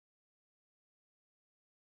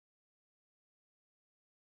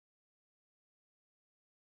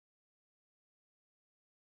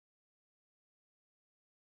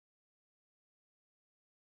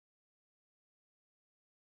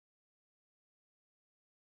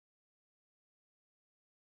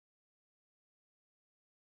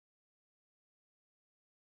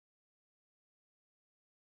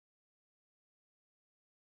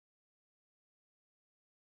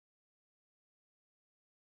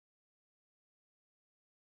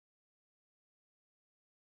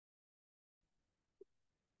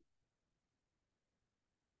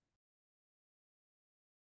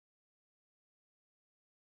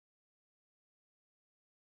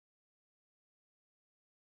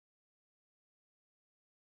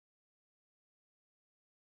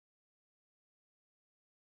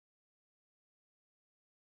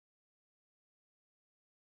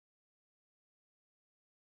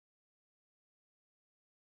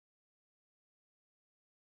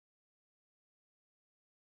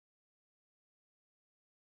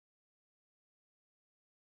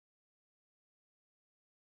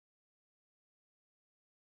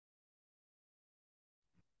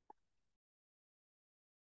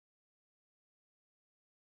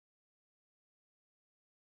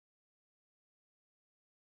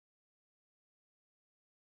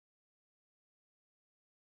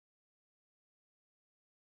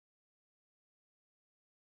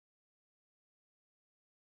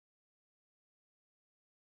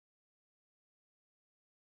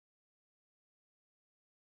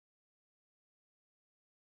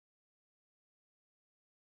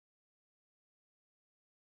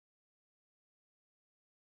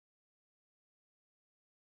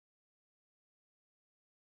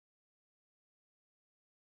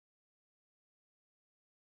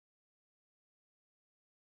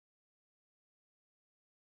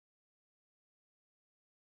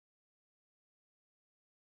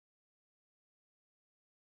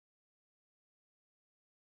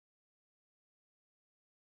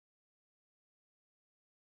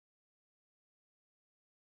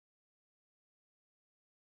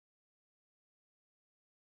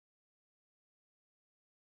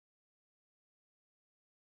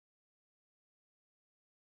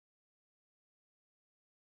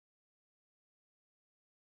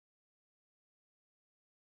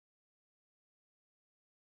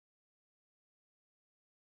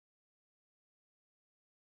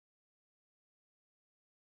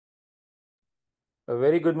A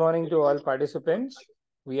very good morning to all participants.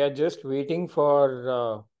 We are just waiting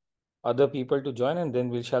for other people to join and then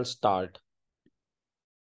we shall start.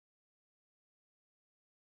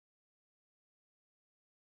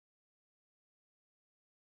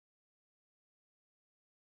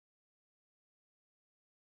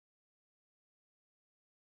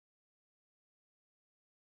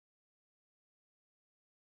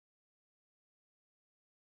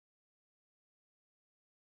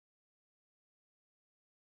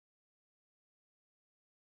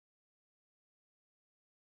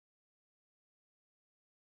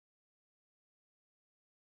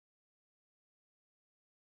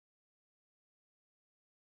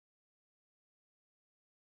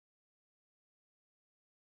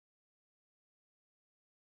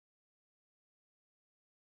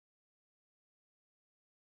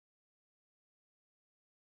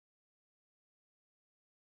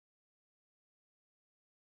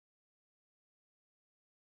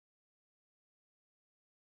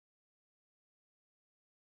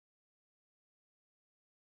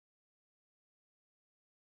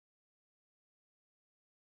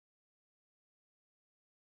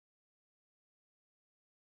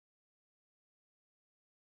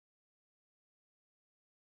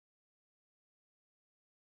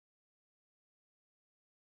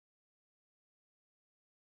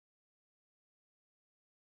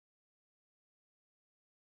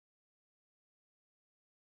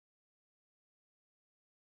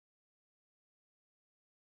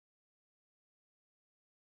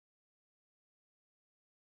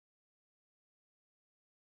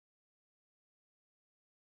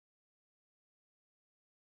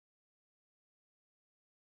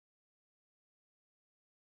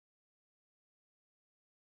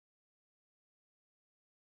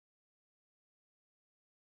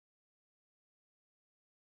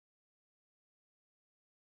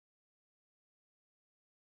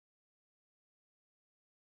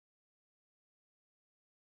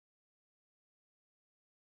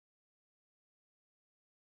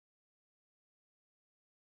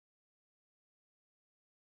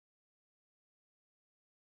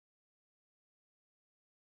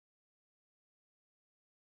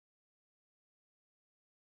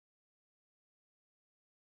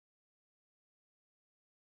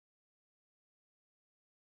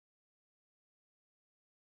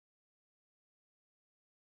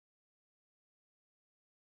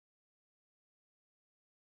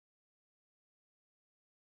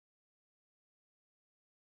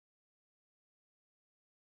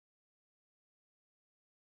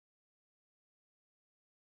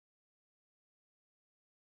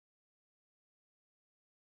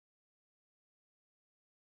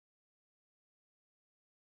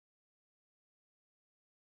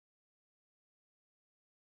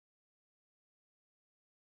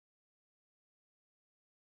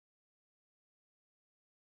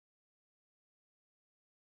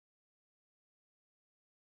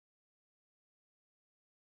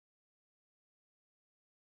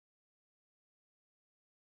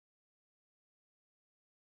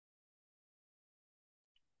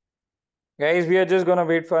 Guys, we are just going to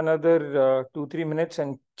wait for another 2-3 minutes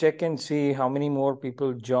and check and see how many more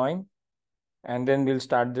people join. And then we'll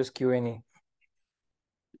start this Q&A.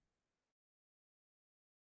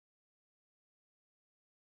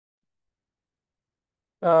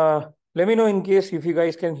 Let me know in case if you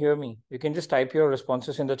guys can hear me. You can just type your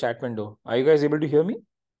responses in the chat window. Are you guys able to hear me?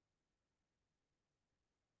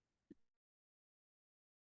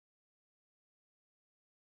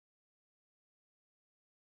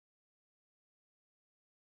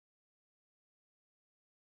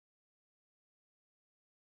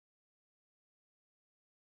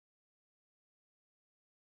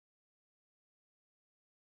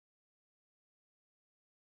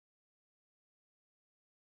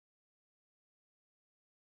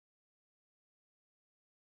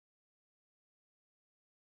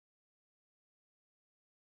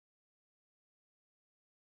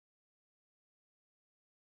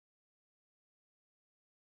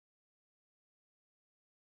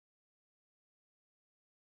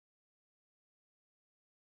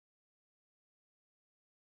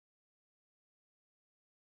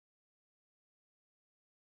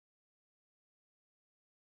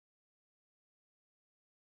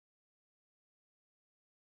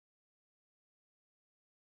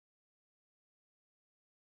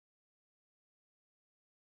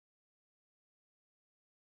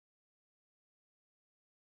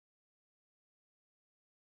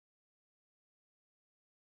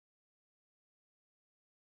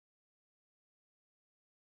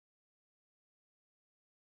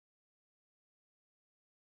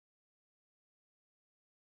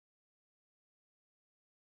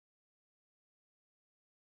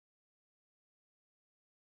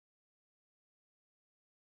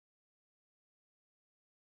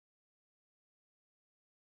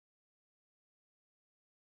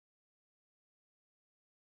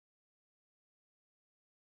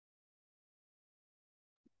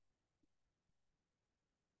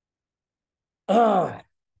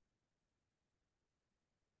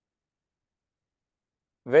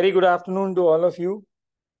 Very good afternoon to all of you.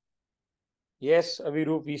 Yes,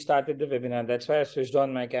 Aviroop, we started the webinar. That's why I switched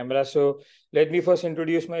on my camera. So let me first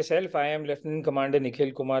introduce myself. I am Lieutenant Commander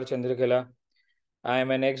Nikhil Kumar Chandrakala. I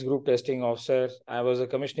am an ex-group testing officer. I was a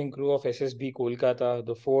commissioning crew of SSB Kolkata,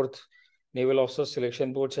 the 4th Naval Officers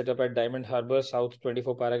Selection Board set up at Diamond Harbour, South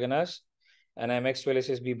 24 Paraganas. And I'm ex-12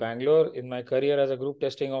 SSB Bangalore. In my career as a group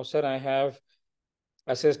testing officer, I have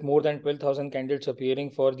assessed more than 12,000 candidates appearing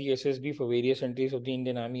for the SSB for various entries of the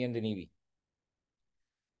Indian Army and the Navy.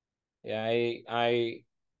 Yeah, I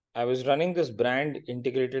was running this brand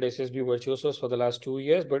integrated SSB Virtuosos for the last 2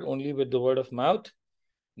 years, but only with the word of mouth.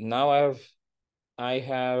 Now I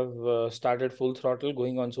have started full throttle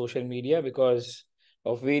going on social media because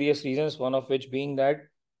of various reasons. One of which being that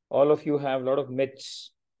all of you have a lot of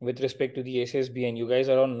myths with respect to the SSB, and you guys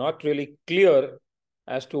are not really clear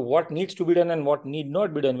as to what needs to be done and what need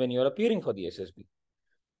not be done when you're appearing for the SSB.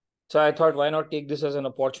 So I thought, why not take this as an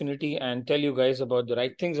opportunity and tell you guys about the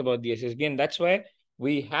right things about the SSB. And that's why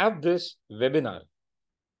we have this webinar.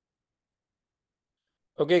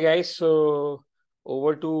 Okay, guys. So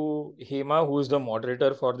over to Hema, who is the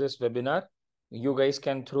moderator for this webinar. You guys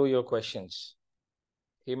can throw your questions.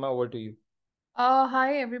 Hema, over to you.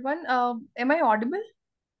 Hi everyone. Am I audible?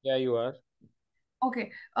 Yeah, you are.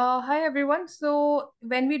 Okay. Hi everyone. So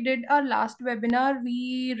when we did our last webinar,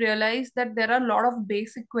 we realized that there are a lot of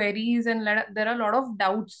basic queries and there are a lot of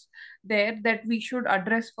doubts there that we should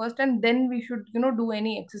address first, and then we should, do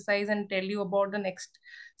any exercise and tell you about the next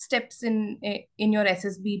steps in your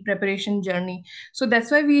SSB preparation journey. So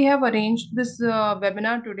that's why we have arranged this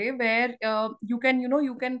webinar today, where you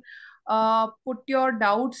can put your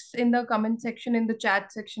doubts in the comment section, in the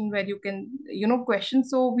chat section, where you can question.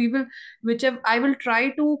 So we will, whichever, I will try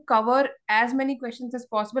to cover as many questions as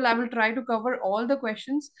possible. I will try to cover all the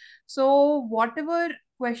questions. So whatever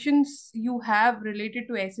questions you have related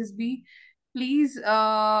to SSB, please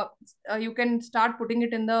you can start putting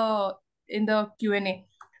it in the Q&A.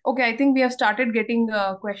 Okay, I think we have started getting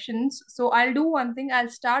questions. So I'll do one thing. I'll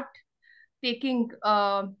start taking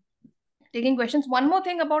taking questions. One more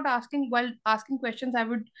thing about asking, while asking questions, I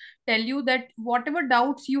would tell you that whatever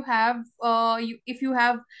doubts you have, if you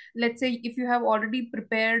have, let's say, if you have already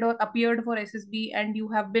prepared or appeared for SSB and you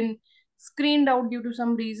have been screened out due to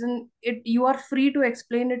some reason, you are free to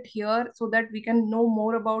explain it here so that we can know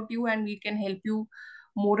more about you and we can help you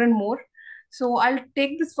more and more. So I'll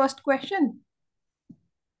take this first question.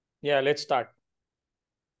 Yeah, let's start.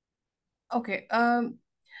 Okay.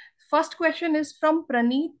 First question is from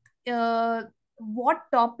Praneet. What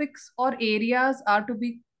topics or areas are to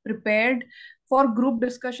be prepared for group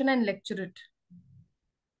discussion and lecture it?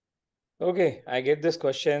 Okay, I get this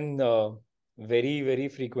question very, very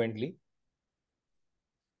frequently.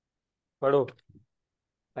 पढ़ो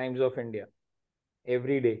times of India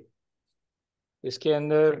every day. इसके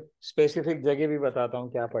अंदर specific जगह भी बताता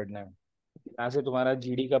हूँ क्या पढ़ना है. यहाँ से तुम्हारा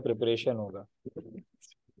जीडी का प्रिपरेशन होगा.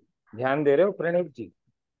 ध्यान दे रहे हो प्रणीत जी?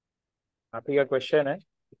 आप ही का क्वेश्चन है,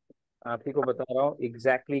 आप ही को बता रहा हूँ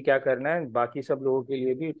एग्जैक्टली क्या करना है. बाकी सब लोगों के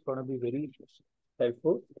लिए भी it's gonna be very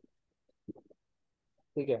helpful.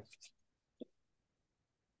 ठीक है.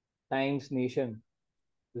 Times nation,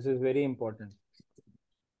 this is very important.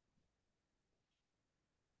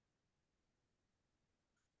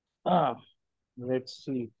 Let's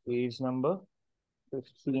see, page number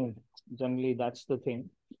 15. Generally, that's the thing.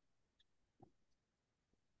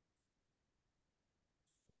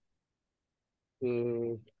 I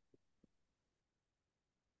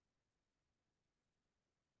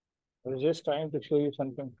was just trying to show you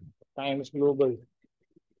something. Times Global.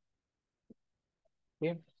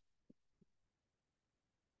 Okay.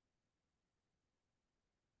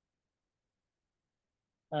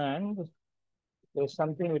 And there's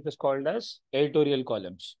something which is called as editorial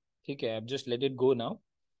columns. Okay, I've just let it go now.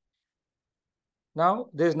 Now,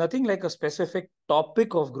 there's nothing like a specific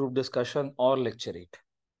topic of group discussion or lecturate.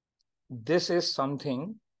 This is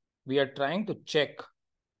something we are trying to check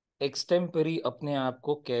extempore अपने आप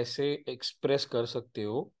को कैसे express कर सकते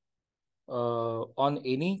हो on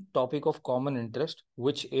any topic of common interest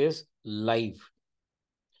which is live.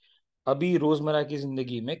 अभी रोजमर्रा की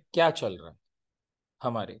जिंदगी में क्या चल रहा है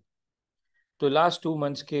हमारे. तो लास्ट 2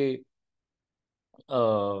 months के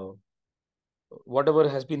whatever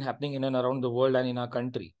has been happening in and around the world and in our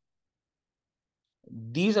country,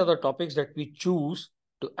 these are the topics that we choose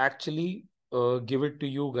to actually give it to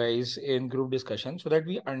you guys in group discussion so that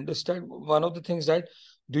we understand. One of the things that,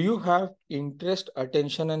 do you have interest,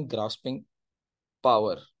 attention, and grasping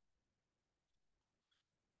power?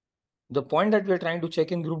 The point that we're trying to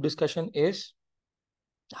check in group discussion is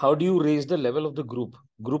how do you raise the level of the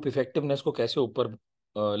group effectiveness को कैसे ऊपर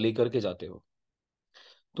लेकर के जाते हो?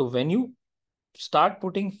 तो when you start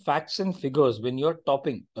putting facts and figures when you're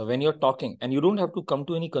talking, and you don't have to come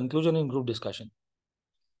to any conclusion in group discussion.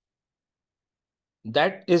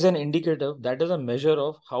 That is an indicator, that is a measure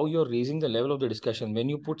of how you're raising the level of the discussion,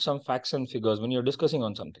 when you put some facts and figures when you're discussing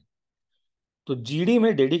on something. तो GD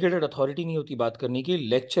में dedicated authority नहीं होती बात करने की,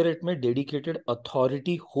 lecturette में dedicated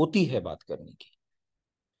authority होती है बात करने की।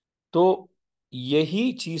 तो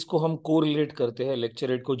यही चीज को हम कोरिलेट करते हैं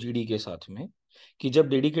लेक्चरेट को जीडी के साथ में, कि जब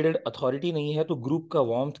डेडिकेटेड अथॉरिटी नहीं है तो ग्रुप का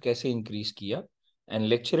वार्मथ कैसे इंक्रीज किया, एंड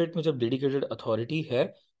लेक्चरेट में जब डेडिकेटेड अथॉरिटी है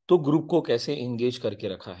तो ग्रुप को कैसे एंगेज करके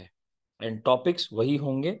रखा है। एंड टॉपिक्स वही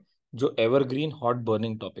होंगे जो एवरग्रीन हॉट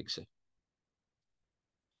बर्निंग टॉपिक्स है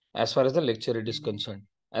as far as the lecturate is concerned.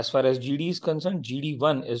 As far as GD is concerned,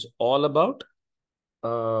 GD1 is all about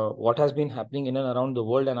what has been happening in and around the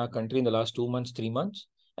world and our country in the last 2 months, 3 months.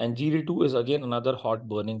 And GD2 is again another hot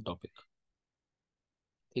burning topic.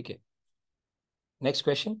 Okay. Next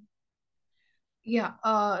question. Yeah.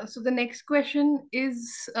 So the next question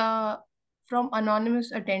is from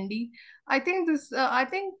anonymous attendee. I think this. I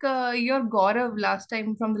think you're Gaurav last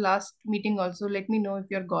time from the last meeting. Also, let me know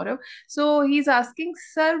if you're Gaurav. So he's asking,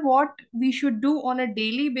 sir, what we should do on a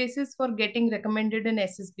daily basis for getting recommended in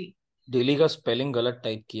SSB. Daily का spelling गलत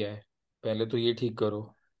type किया है, पहले तो ये ठीक करो,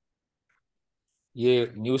 ये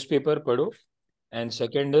न्यूज़पेपर पढ़ो, and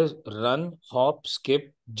second is run, hop,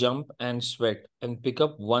 skip, jump and sweat and pick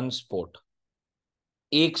up one sport.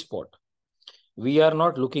 एक sport. We are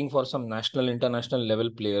not looking for some national, international level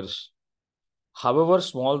players. However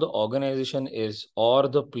small the organization is, or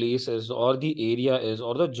the place is, or the area is,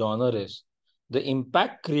 or the genre is, the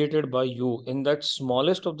impact created by you in that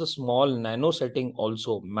smallest of the small nano setting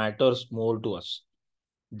also matters more to us.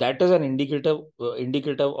 That is an indicative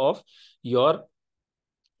of your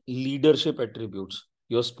leadership attributes.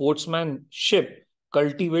 Your sportsmanship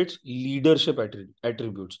cultivates leadership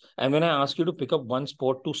attributes. And when I ask you to pick up one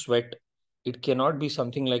sport to sweat, it cannot be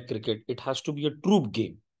something like cricket. It has to be a troop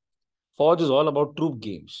game. Forge is all about troop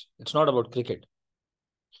games. It's not about cricket.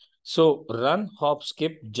 So run, hop,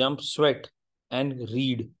 skip, jump, sweat, and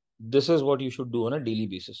read. This is what you should do on a daily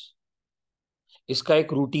basis. इसका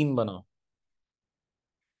एक routine बनाओ.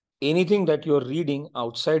 Anything that you're reading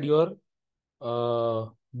outside your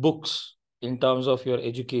books in terms of your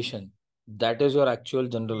education, that is your actual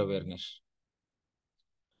general awareness.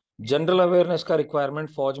 General awareness का requirement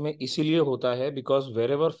फौज में इसीलिए होता है because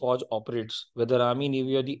where ever फौज ऑपरेट्स, वेदर आर्मी,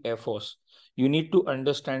 नेवी और the air force, you need to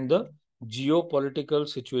understand the geopolitical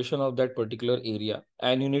situation of that particular area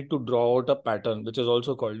and you need to draw out a pattern which is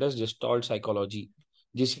also called as gestalt psychology,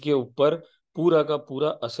 जिसके ऊपर पूरा का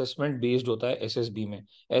पूरा assessment based होता है SSB में.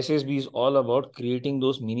 SSB is all about creating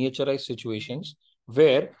those miniaturized situations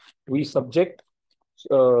where we subject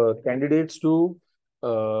candidates to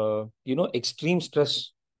extreme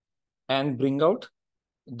stress and bring out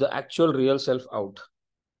the actual real self out.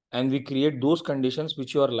 And we create those conditions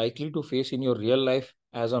which you are likely to face in your real life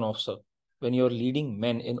as an officer when you're leading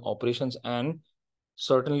men in operations and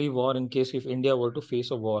certainly war in case if India were to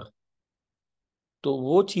face a war. तो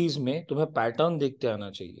वो चीज में तुम्हें pattern देखते आना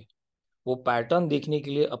चाहिए. वो pattern देखने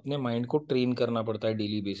के लिए अपने माइंड को ट्रेन करना पड़ता है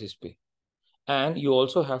डेली बेसिस पे. And you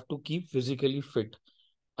also have to keep physically fit.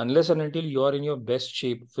 Unless and until you are in your best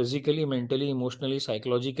shape physically, mentally, emotionally,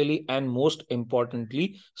 psychologically, and most importantly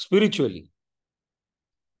spiritually,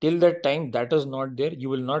 till that time that is not there, you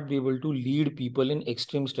will not be able to lead people in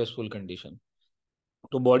extreme stressful condition.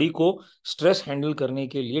 तो body को stress handle करने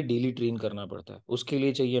के लिए daily train करना पड़ता है. उसके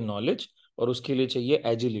लिए चाहिए नॉलेज और उसके लिए चाहिए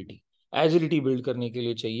एजिलिटी. एजिलिटी बिल्ड करने के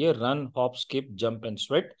लिए चाहिए run, hop, skip, jump and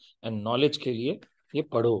sweat. And knowledge के लिए ये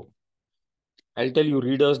पढ़ो. I tell you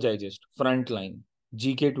readers digest, front line,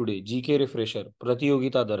 GK today, GK refresher,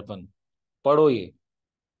 प्रतियोगिता दर्पण, पढ़ो ये.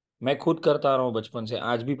 मैं खुद करता रहा हूँ बचपन से,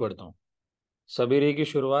 आज भी पढ़ता हूँ. सवेरे की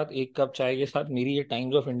शुरुआत एक कप चाय के साथ मेरी ये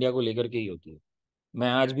टाइम्स ऑफ इंडिया को लेकर के ही होती है. मैं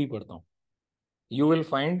आज भी पढ़ता हूँ. You will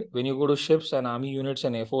find when you go to ships and army units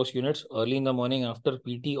and air force units early in the morning after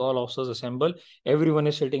PT, all officers assemble. Everyone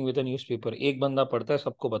is sitting with a newspaper. एक बंदा पढ़ता है,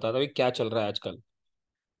 सबको बताता है क्या चल रहा है आजकल.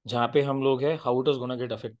 जहाँ पे हम लोग हैं, how it is gonna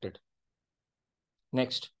get affected.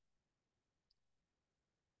 Next.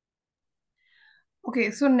 Okay,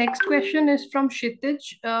 so next question is from Kshitij.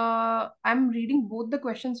 I'm reading both the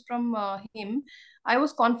questions from him. I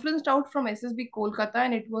was conferenced out from SSB Kolkata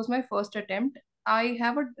and it was my first attempt. I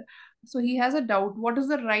have a so he has a doubt. What is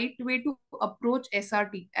the right way to approach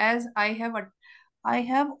SRT? As I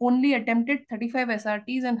have only attempted 35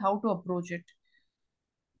 SRTs and how to approach it.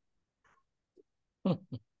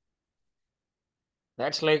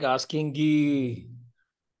 That's like asking कि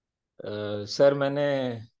sir मैंने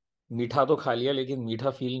मीठा तो खा लिया लेकिन मीठा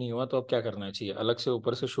feel नहीं हुआ, तो अब क्या करना चाहिए? अलग से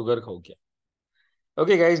ऊपर से शुगर खाओ क्या?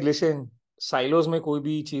 ओके गाइज लिसन, साइलोज में कोई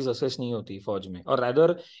भी चीज असेस नहीं होती फौज में, और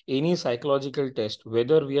rather any psychological test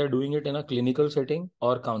whether we are doing it in a clinical setting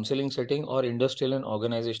और काउंसलिंग सेटिंग और इंडस्ट्रियल एंड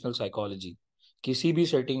ऑर्गेनाइजेशनल साइकोलॉजी, किसी भी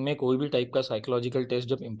सेटिंग में कोई भी टाइप का साइकोलॉजिकल टेस्ट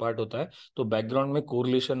जब इम्पार्ट होता है तो बैकग्राउंड में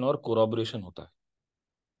कोरिलेशन और कोरोबोरेशन होता है,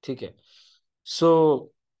 ठीक है? सो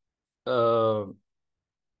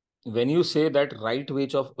when you say that right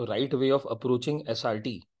way of approaching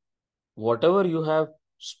SRT, whatever you have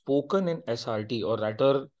spoken in SRT, or rather,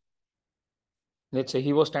 let's say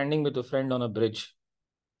he was standing with a friend on a bridge.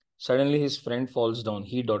 Suddenly his friend falls down.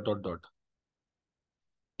 He dot dot dot.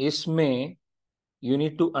 इसमें you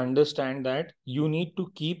need to understand that you need to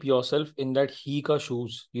keep yourself in that he ka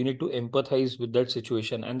shoes. You need to empathize with that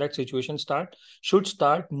situation, and that situation should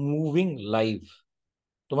start moving live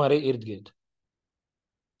तुम्हारे इर्द गिर्द.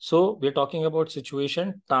 So we're talking about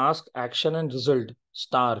situation, task, action, and result.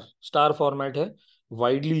 Star format है,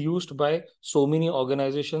 widely used by so many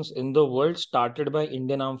organizations in the world, started by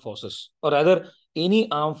Indian Armed Forces, or rather any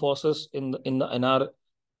armed forces in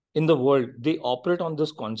the world. They operate on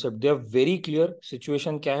this concept. They are very clear.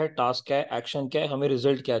 Situation क्या है, task क्या है, action क्या है, हमें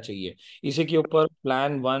result क्या चाहिए. इसी के ऊपर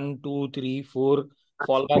plan 1 2 3 4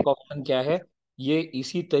 fallback option क्या है, ये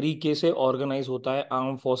इसी तरीके से ऑर्गेनाइज होता है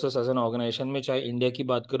arm forces as an organisation में. चाहे इंडिया की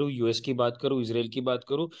बात करूं, यूएस की बात करूं, इसराइल की बात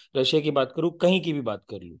करूं, रशिया की बात करूं, कहीं की भी बात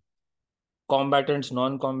कर लूं. Combatants,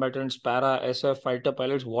 non combatants, para, SF, fighter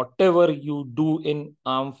pilots, what ever you do in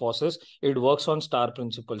arm forces, it works on star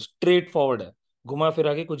principal. Straight forward है, घुमा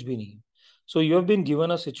फिरा के कुछ भी नहीं है. So you have been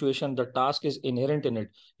given a situation, the task is inherent in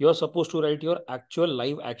it. You are supposed to write your actual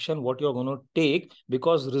live action, what you are going to take,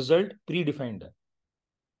 because result predefined है.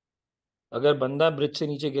 अगर बंदा bridge से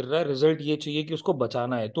नीचे गिर रहा है, result ये चाहिए कि उसको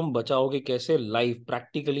बचाना है. तुम बचाओगे कैसे? लाइफ,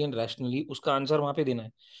 प्रैक्टिकली एंड रैशनली, उसका आंसर वहां पे देना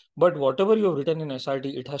है. But what ever you have written in SRT,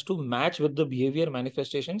 it has to match with the behaviour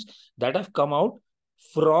manifestations that have come out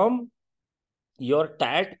from your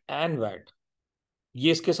TET and VAT.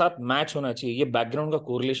 ये इसके साथ मैच होना चाहिए. ये बैकग्राउंड का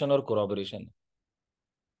कोरिलेशन और कोरोबोरेशन.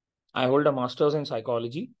 I hold a masters in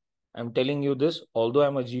psychology. I am telling you this although I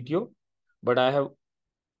am a GTO, but I have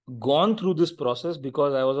gone through this process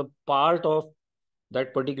because I was a part of that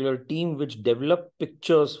particular team which developed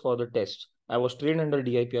pictures for the test. I was trained under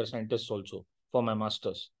DIPR scientists also for my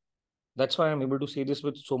masters. That's why I'm able to say this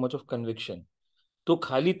with so much of conviction. तो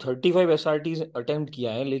खाली 35 SRTs attempt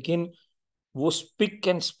किया है, लेकिन वो spick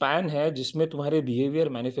and span है जिसमें तुम्हारे behaviour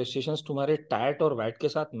manifestations तुम्हारे टैट और वैट के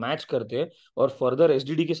साथ मैच करते हैं और फर्दर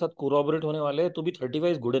एसडीडी के साथ कोरोबोरेट होने वाले हैं, तो भी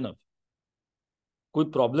 35 इज गुड इनफ. कोई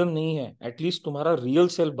प्रॉब्लम नहीं है. एटलीस्ट तुम्हारा रियल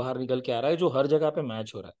सेल्फ बाहर निकल के आ रहा है जो हर जगह पे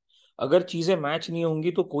मैच हो रहा है. अगर चीजें मैच नहीं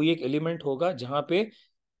होंगी तो कोई एक एलिमेंट होगा जहां पे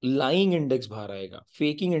लाइंग इंडेक्स बाहर आएगा,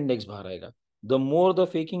 फेकिंग इंडेक्स बाहर आएगा. The more the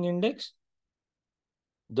faking index,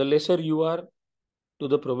 the lesser you are to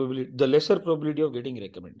the probability, the lesser probability of getting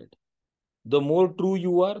recommended. The more true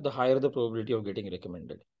you are, the higher the probability of getting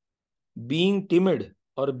recommended. Being timid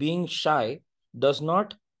or being shy does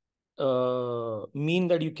not mean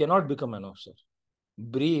that you cannot become an officer.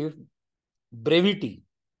 Brave, brevity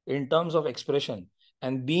in terms of expression,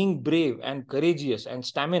 and being brave and courageous and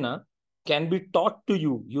stamina can be taught to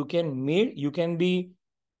you. You can be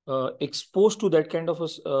exposed to that kind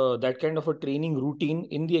of a training routine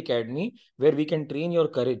in the academy, where we can train your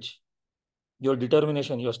courage, your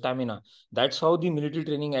determination, your stamina. That's how the military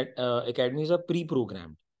training academies are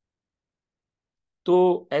pre-programmed. तो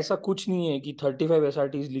ऐसा कुछ नहीं है कि 35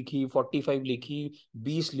 SRTs लिखी, 45 लिखी,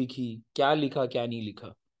 20 लिखी, क्या लिखा क्या नहीं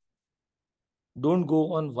लिखा. Don't go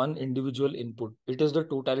on one individual input. It is the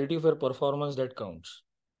totality of your performance that counts.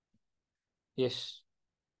 Yes.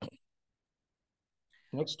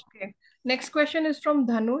 Next. Okay. Next question is from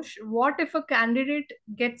Dhanush. What if a candidate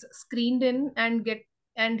gets screened in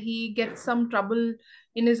and he gets some trouble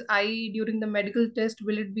in his eye during the medical test?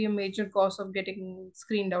 Will it be a major cause of getting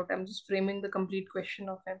screened out? I'm just framing the complete question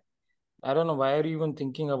of him. I don't know why are you even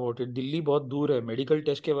thinking about it. Delhi बहुत दूर है. Medical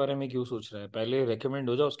test के बारे में क्यों सोच रहा है? पहले रेकमेंड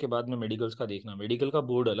हो जाओ, उसके बाद में मेडिकल्स का देखना. मेडिकल का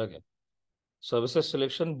बोर्ड अलग है. Services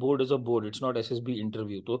selection board is a board, it's not SSB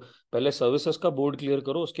interview. तो पहले सर्विसेज का बोर्ड क्लियर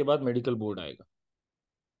करो, उसके बाद मेडिकल बोर्ड आएगा.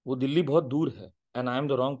 वो दिल्ली बहुत दूर है. And I am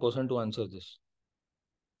the wrong person to answer this.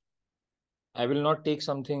 I will not take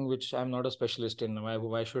something which I'm not a specialist in.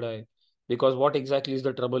 Why should I? Because what exactly is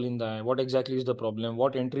the trouble in the eye? What exactly is the problem?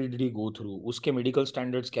 What entry did he go through? उसके medical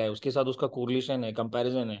standards क्या है? उसके साथ उसका correlation है,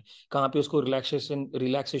 comparison है. कहाँ पे उसको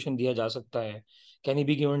relaxation दिया जा सकता है? Can he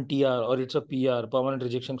be given TR or it's a PR, permanent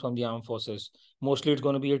rejection from the armed forces? Mostly it's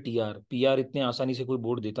going to be a TR. PR इतने आसानी से कोई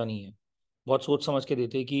बोर्ड देता नहीं है. बहुत सोच समझ के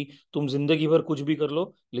देते कि तुम जिंदगी भर कुछ भी कर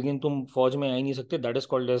लो लेकिन तुम फौज में आ ही नहीं सकते, that is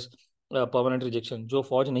called as permanent rejection, जो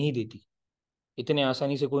फौज नहीं देती। इतने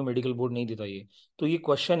आसानी से कोई मेडिकल बोर्ड नहीं देता ये। तो ये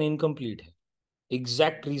क्वेश्चन इनकम्प्लीट है,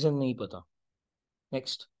 एग्जैक्ट रीजन नहीं पता।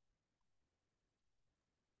 Next.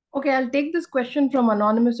 Okay, I'll take this question from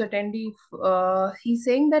anonymous attendee. He's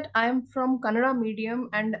saying that I'm from Kannada medium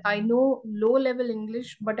and I know low level English,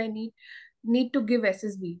 but I need to give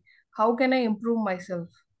SSB. How can I improve myself?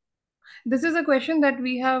 This is a question that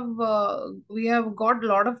we have got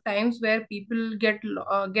a lot of times where people get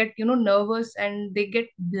nervous and they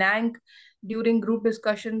get blank during group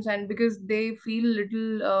discussions, and because they feel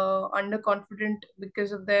little underconfident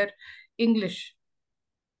because of their English.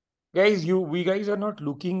 Guys, we guys are not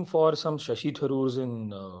looking for some Shashi Tharoors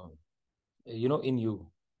in, in you.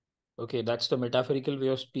 Okay, that's the metaphorical way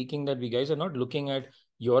of speaking, that we guys are not looking at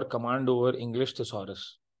your command over English thesaurus.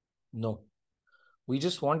 No. We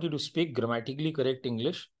just want you to speak grammatically correct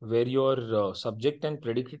English where your subject and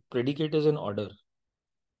predicate is in order.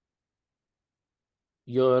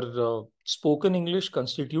 Your spoken English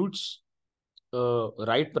constitutes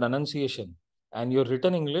right pronunciation, and your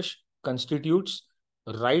written English constitutes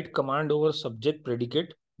right command over subject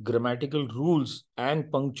predicate, grammatical rules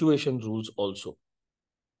and punctuation rules also.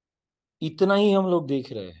 इतना ही हम लोग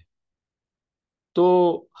देख रहे हैं।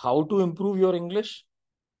 तो how to improve your English?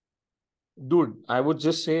 Dude, I would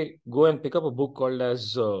just say go and pick up a book called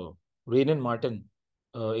as Rain and Martin,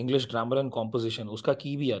 English Grammar and Composition. Uska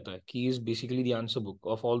key bhi aata hai. Key is basically the answer book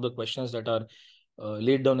of all the questions that are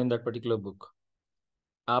laid down in that particular book.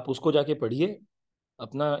 आप उसको जाके पढ़िए,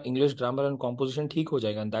 अपना English grammar and composition ठीक हो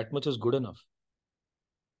जाएगा, and that much is good enough.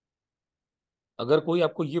 अगर कोई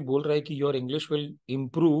आपको ये बोल रहा है कि your English will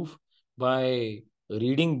improve by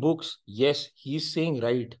reading books, yes he is saying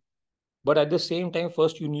right, but at the same time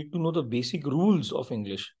first you need to know the basic rules of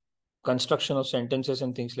English, construction of sentences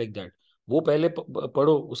and things like that. वो पहले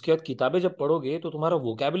पढ़ो, उसके बाद किताबें जब पढ़ोगे तो तुम्हारा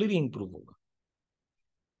vocabulary improve होगा.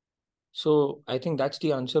 So I think that's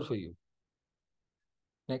the answer for you.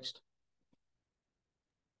 Next.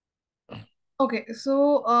 Okay, so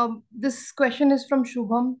this question is from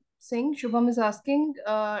Shubham Singh. Shubham is asking,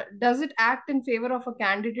 does it act in favor of a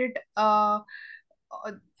candidate?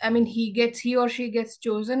 I mean, he or she gets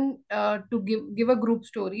chosen to give a group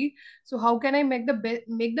story. So how can I make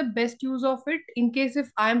the best use of it in case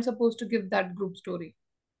if I am supposed to give that group story?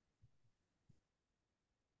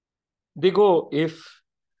 देखो, if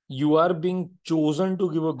you are being chosen to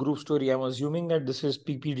give a group story, I'm assuming that this is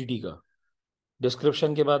PPDT का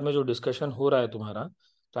description के बाद में जो discussion हो रहा है तुम्हारा,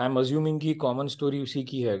 तो आई एम अज्यूमिंग कि कॉमन स्टोरी उसी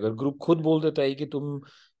की है। अगर ग्रुप खुद बोल देता है कि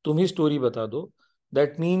तुम ही स्टोरी बता दो,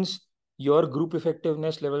 that means your group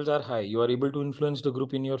effectiveness levels are high, you are able to influence the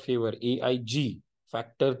group in your favour, AIG,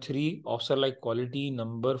 factor 3, officer like quality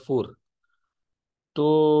number 4।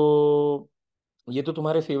 तो ये तो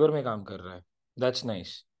तुम्हारे फेवर में काम कर रहा है, that's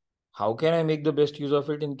nice. How can I make the best use of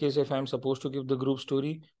it in case if I'm supposed to give the group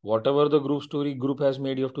story? Whatever the group story group has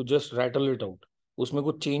made, you have to just rattle it out. उसमें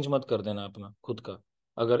कुछ change मत कर देना अपना खुद का,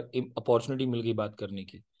 अगर opportunity मिल गई बात करने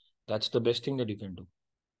की। That's the best thing that you can do.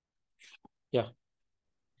 Yeah.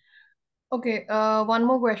 Okay, one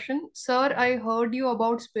more question. Sir, I heard you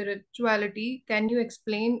about spirituality. Can you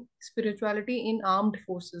explain spirituality in armed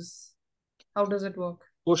forces? How does it work?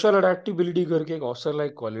 Social adaptability करके एक officer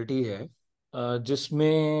like quality है,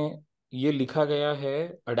 जिसमें ये लिखा गया है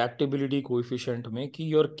adaptability coefficient में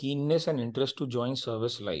कि your keenness and interest to join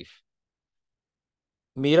service life.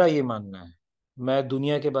 मेरा ये मानना है, मैं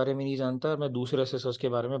दुनिया के बारे में नहीं जानता और मैं दूसरे असेसर्स के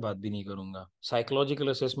बारे में बात भी नहीं करूंगा। Psychological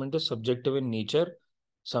assessment is subjective in nature.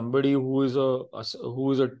 somebody who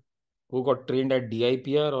got trained at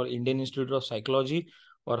DIPR or Indian Institute of Psychology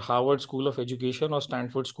or Harvard School of Education or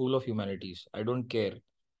Stanford School of Humanities, I don't care.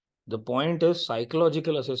 The point is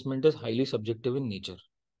psychological assessment is highly subjective in nature.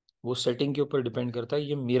 वो setting के ऊपर depend करता है,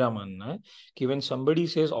 ये मेरा मानना है कि when somebody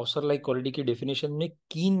says officer like quality की डेफिनेशन में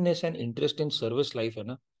keenness and interest in service life है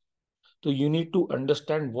ना, so you need to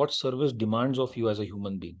understand what service demands of you as a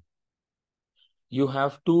human being. You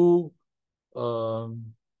have to um,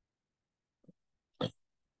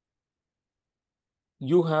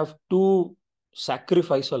 you have to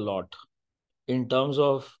sacrifice a lot in terms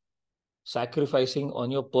of sacrificing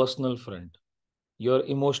on your personal front, your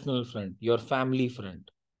emotional front, your family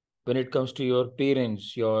front. When it comes to your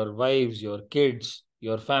parents, your wives, your kids,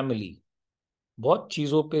 your family, बहुत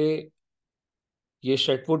चीजों पे ये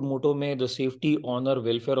शेटवुड मोटो में the safety honour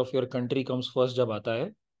welfare of your country comes first जब आता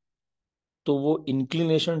है, तो वो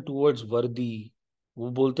इंक्लिनेशन टूवर्ड्स वर्दी, वो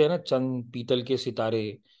बोलते हैं ना चंद पीतल के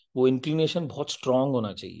सितारे, वो इंक्लिनेशन बहुत स्ट्रांग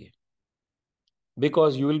होना चाहिए,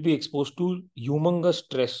 because you will be expose to humongous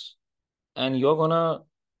stress and you're gonna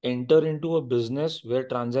enter into a business where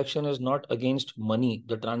transaction is not against money.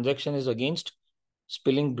 The transaction is against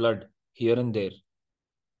spilling blood here and there.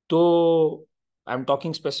 तो I am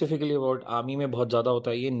talking specifically about army में बहुत ज्यादा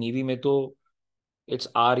होता है ये, navy में तो it's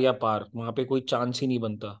are या पार, वहां पे कोई चांस ही नहीं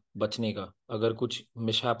बनता बचने का अगर कुछ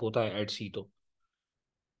मिसहैप होता है एट सी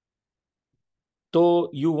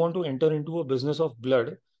तो you want to enter into a business of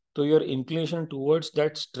blood, तो your inclination towards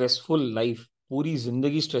that stressful life, पूरी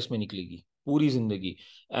जिंदगी स्ट्रेस में निकलेगी, पूरी जिंदगी।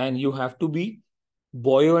 And you have to be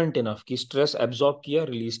बॉयोएंट enough कि स्ट्रेस एब्जॉर्ब किया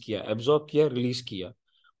रिलीज किया, एब्जॉर्ब किया रिलीज किया।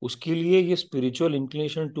 उसके लिए ये spiritual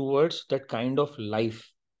inclination towards that kind of life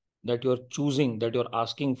that you are choosing, that you are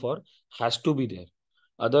asking for, has to be there.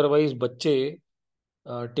 Otherwise बच्चे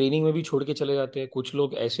training में भी छोड़ के चले जाते हैं। कुछ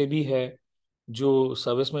लोग ऐसे भी है जो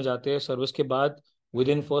सर्विस में जाते हैं, सर्विस के बाद with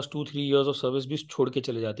in first 2-3 years of service भी छोड़ के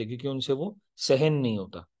चले जाते हैं क्योंकि उनसे वो सहन नहीं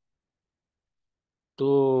होता।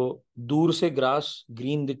 तो दूर से ग्रास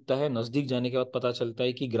ग्रीन दिखता है, नजदीक जाने के बाद पता चलता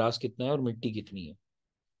है कि ग्रास कितना है और मिट्टी कितनी है।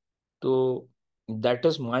 तो that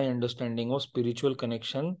is my understanding of spiritual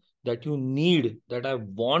connection, that you need, that I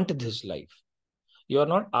want this life. You are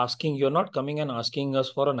not asking, you are not coming and asking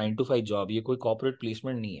us for a 9 to 5 job, ये कोई corporate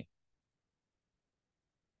placement नहीं है।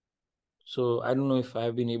 सो I don't know if I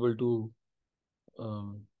have been able to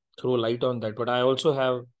throw light on that, but I also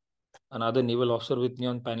have another naval officer with me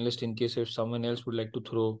on panelist in case if someone else would like to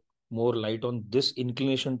throw more light on this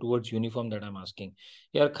inclination towards uniform that I'm asking.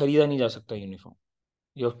 यार खरीदा नहीं जा सकता uniform,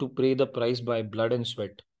 you have to pay the price by blood and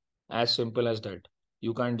sweat, as simple as that.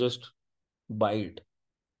 You can't just buy it.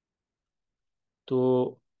 So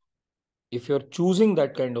if you're choosing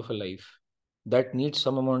that kind of a life, that needs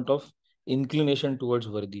some amount of inclination towards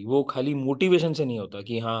वर्दी। वो खाली motivation से नहीं होता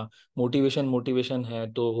कि हाँ motivation motivation है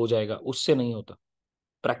तो हो जाएगा, उससे नहीं होता।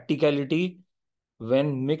 practicality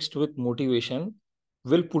when mixed with motivation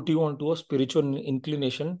will put you onto a spiritual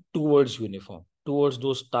inclination towards uniform, towards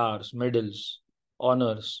those stars, medals,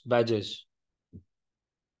 honors, badges.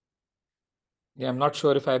 Yeah, I'm not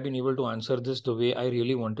sure if I've been able to answer this the way I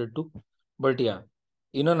really wanted to, but yeah,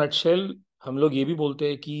 in a nutshell, हम लोग ये भी बोलते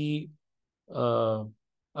हैं कि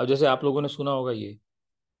अब जैसे आप लोगों ने सुना होगा ये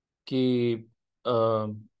कि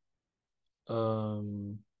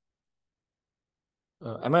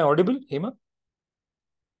am I audible, Hema?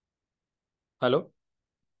 Hello,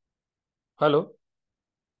 hello,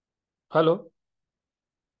 hello,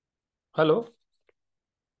 hello.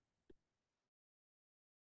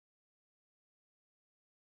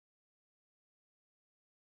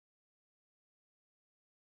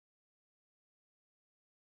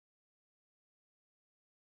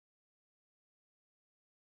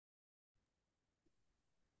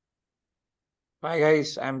 Hi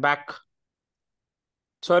guys, I'm back.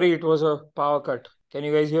 Sorry, it was a power cut. Can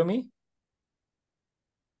you guys hear me?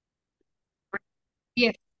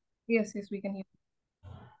 Yes, yes, we can hear.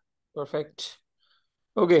 Perfect.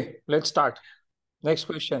 Okay, let's start. Next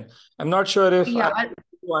question. I'm not sure if Yeah, I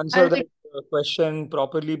to answer I'll that take. question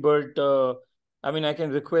properly, but I mean, I can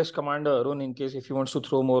request Commander Arun in case if he wants to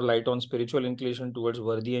throw more light on spiritual inclination towards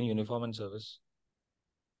worthy and uniform and service.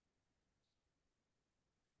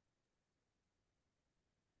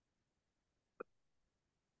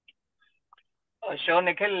 Sure,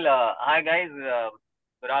 Nikhil. Hi, guys.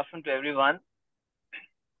 Good afternoon to everyone.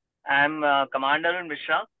 I'm Commander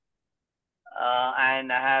Mishra,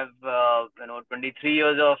 and I have 23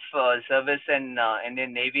 years of service in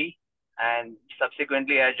Indian Navy, and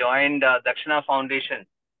subsequently I joined Dakshina Foundation,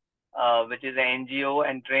 which is an NGO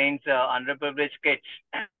and trains underprivileged kids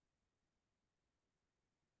in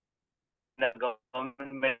the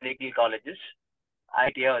government medical colleges. I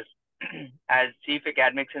 8 years as Chief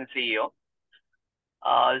Academics and CEO.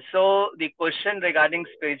 So the question regarding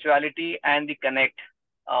spirituality and the connect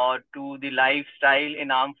to the lifestyle in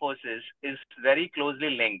armed forces is very closely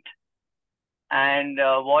linked. And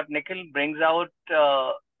what Nikhil brings out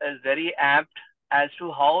is very apt as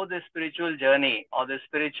to how the spiritual journey or the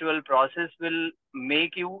spiritual process will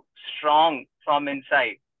make you strong from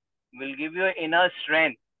inside, will give you inner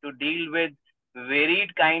strength to deal with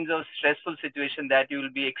varied kinds of stressful situations that you will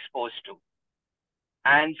be exposed to.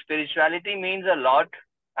 And spirituality means a lot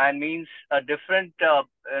and means different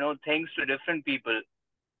things to different people,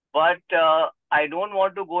 but I don't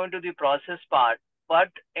want to go into the process part, but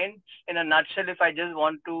in a nutshell, if I just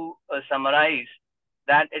want to summarize,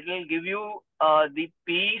 that it will give you the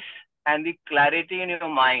peace and the clarity in your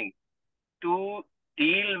mind to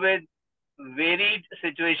deal with varied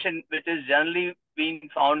situation which is generally being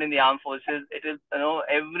found in the armed forces. It is,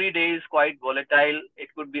 every day is quite volatile. It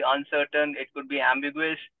could be uncertain. It could be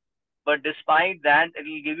ambiguous. But despite that, it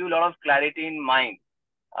will give you a lot of clarity in mind.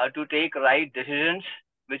 to take right decisions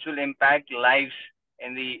which will impact lives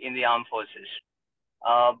in the armed forces.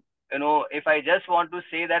 Uh, if I just want to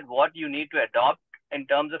say that what you need to adopt in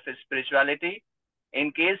terms of spirituality,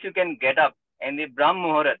 in case you can get up in the Brahm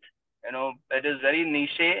Muhurat, it is very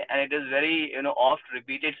niche and it is very, oft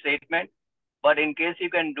repeated statement. But in case you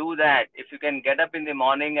can do that, if you can get up in the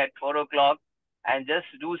morning at 4 o'clock and just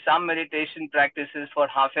do some meditation practices for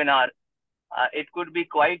half an hour, it could be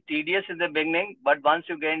quite tedious in the beginning, but once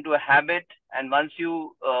you get into a habit and once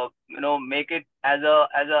you make it as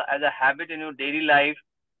a habit in your daily life,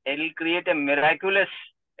 it'll create a miraculous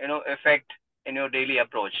effect in your daily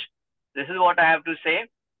approach. This is what I have to say.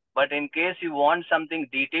 But in case you want something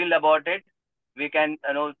detailed about it, we can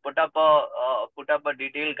put up a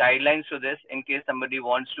detailed guidelines to this in case somebody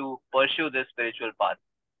wants to pursue this spiritual path.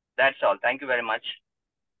 That's all. Thank you very much.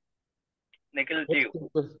 Nikhil, to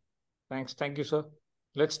you. Thanks. Thank you, sir.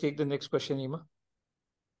 Let's take the next question, Ima.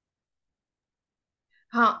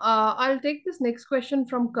 I'll take this next question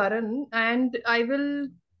from Karan, and I will.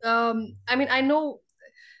 I know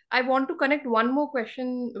I want to connect one more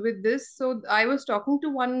question with this. So I was talking to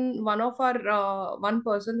one of our one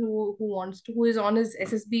person who is on his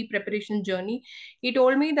SSB preparation journey. He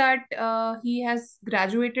told me that he has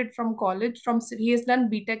graduated from college he has done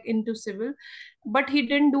BTech into civil, but he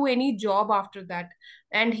didn't do any job after that,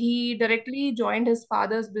 and he directly joined his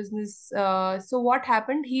father's business. So what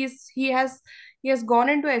happened? He has gone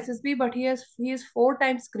into SSB, but he is 4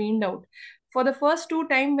 times screened out. For the first 2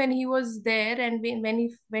 times when he was there, and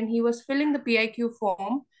when he was filling the PIQ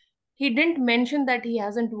form, he didn't mention that he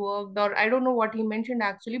hasn't worked, or I don't know what he mentioned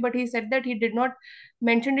actually, but he said that he did not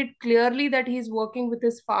mention it clearly that he's working with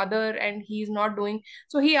his father and he's not doing.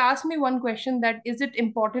 So he asked me one question, that is it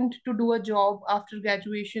important to do a job after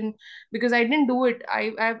graduation, because I didn't do it.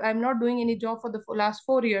 I'm not doing any job for the last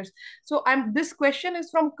 4 years. So this question is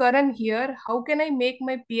from Karan here. How can I make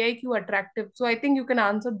my PIQ attractive? So I think you can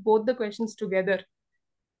answer both the questions together.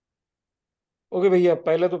 Okay भैया,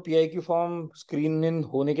 पहले तो PIQ form screen इन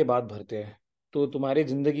होने के बाद भरते हैं, तो तुम्हारी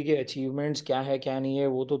जिंदगी के अचीवमेंट्स क्या है क्या नहीं है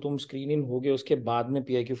वो तो तुम स्क्रीन इन होगे उसके बाद में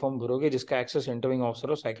PIQ फॉर्म भरोगे, जिसका एक्सेस इंटरव्यूइंग ऑफिसर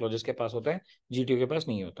और साइकोलॉजिस्ट के पास होता है, GTO के पास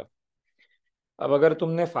नहीं होता। अब अगर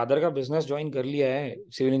तुमने फादर का बिजनेस ज्वाइन कर लिया है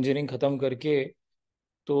सिविल इंजीनियरिंग खत्म करके,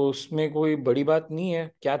 तो उसमें कोई बड़ी बात नहीं है।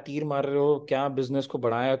 क्या तीर मार रहे हो, क्या बिजनेस को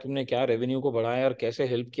बढ़ाया तुमने, क्या रेवेन्यू को बढ़ाया और कैसे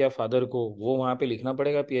हेल्प किया फादर को, वो वहां पे लिखना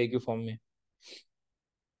पड़ेगा PIQ फॉर्म में।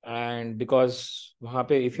 एंड बिकॉज वहाँ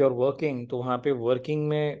पे इफ यू आर वर्किंग, तो वहाँ पे वर्किंग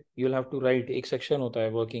में you will have to right, एक सेक्शन होता है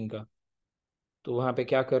वर्किंग का, तो वहाँ पे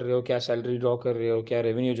क्या कर रहे हो, क्या सैलरी ड्रॉ कर रहे हो, क्या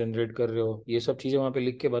रेवेन्यू जनरेट कर रहे हो, ये सब चीज़ें वहाँ पे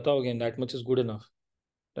लिख के बताओगे, and that much is good enough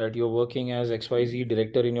that you are working as XYZ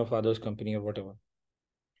director in your father's company or whatever.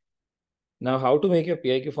 Now, how to make your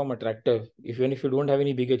PIQ form attractive, even if you don't have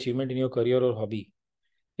any big achievement in your career or hobby?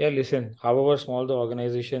 Yeah, listen, however small the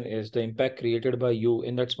organization is, the impact created by you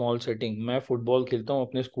in that small setting. मैं football खेलता हूँ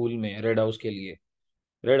अपने school में red house के लिए,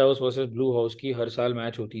 red house versus blue house की हर साल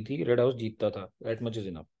match होती थी, रेड हाउस जीतता था, दैट मच इज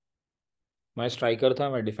इनफ। मैं स्ट्राइकर था,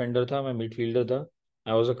 मैं डिफेंडर था, मैं मिडफील्डर था,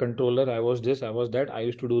 I was a controller, I was this, I was that, I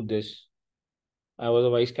used to do this, I was a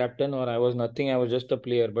vice captain और I was nothing, I was just a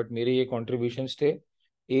player, but मेरे ये contributions थे।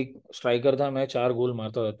 एक striker था, मैं 4 गोल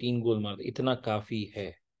मारता था, 3 गोल मारता, इतना काफी है।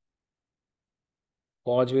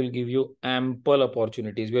 Coach will give you ample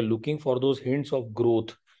opportunities. We are looking for those hints of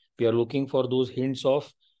growth. We are looking for those hints of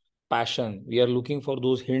passion. We are looking for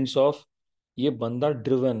those hints of ये बंदा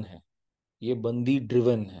ड्रिवन है, ये बंदी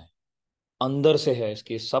ड्रिवन है, अंदर से है,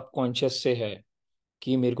 इसके सबकॉन्शियस से है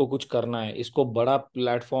कि मेरे को कुछ करना है, इसको बड़ा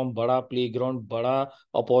प्लेटफॉर्म, बड़ा प्लेग्राउंड, बड़ा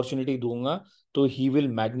अपॉर्चुनिटी दूंगा तो ही विल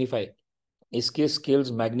मैग्नीफाई, इसके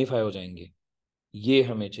स्किल्स मैग्नीफाई हो जाएंगे। ये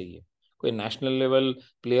हमें चाहिए। कोई नेशनल लेवल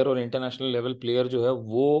प्लेयर और इंटरनेशनल लेवल प्लेयर जो है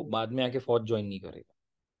वो बाद में आके फौज ज्वाइन नहीं करेगा।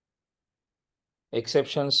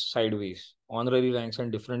 Exceptions sideways. Honorary ranks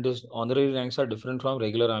and different is honorary ranks are different from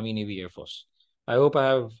regular Army, Navy, Air Force. I hope I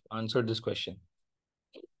have answered this question.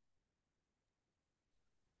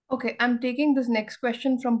 Okay, I'm taking this next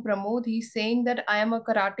question from Pramod. He's saying that I am a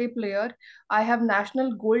karate player. I have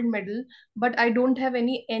national gold medal, but I don't have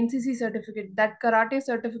any NCC certificate. That karate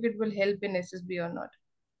certificate will help in SSB or not?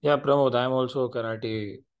 Yeah, Pramod, I am also a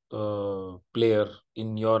karate player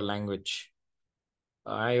in your language.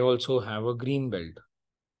 I also have a green belt.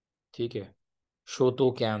 ठीक है,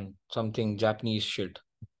 Shotokan, something Japanese shit.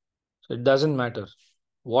 So it doesn't matter.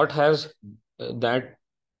 What has that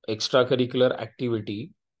extracurricular activity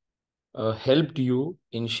helped you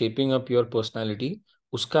in shaping up your personality,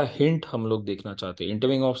 उसका hint हम लोग देखना चाहते हैं।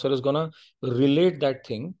 Interviewing officer is gonna relate that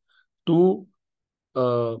thing to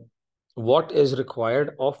what is required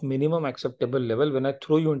of minimum acceptable level when I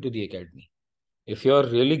throw you into the academy. If you are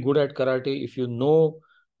really good at karate, if you know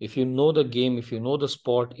the game, if you know the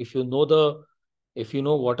sport, if you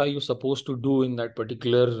know what are you supposed to do in that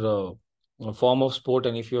particular form of sport,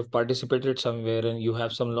 and if you have participated somewhere and you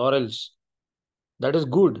have some laurels, that is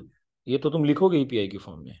good. ये तो तुम लिखोगे EPI की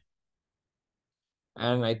form में.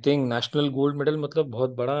 And I think national gold medal मतलब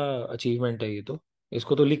बहुत बड़ा achievement है ये तो.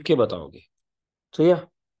 इसको तो लिख के बताओगे. सो या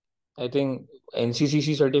आई थिंक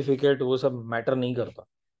एनसीसीसी सर्टिफिकेट वो सब मैटर नहीं करता.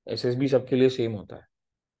 एसएसबी सबके लिए सेम होता है.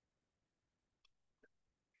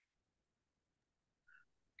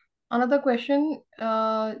 Another question,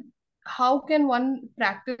 how can one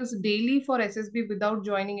practice daily for SSB without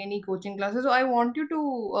joining any coaching classes? So I want you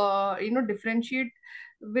to, differentiate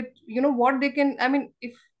with, what they can, I mean,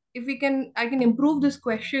 if we can, I can improve this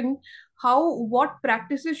question. What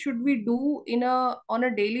practices should we do on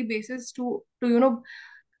a daily basis to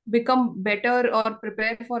become better or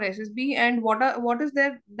prepare for SSB, and what is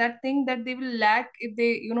that thing that they will lack if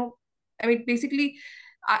they, I mean, basically,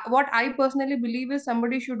 what I personally believe is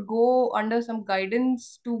somebody should go under some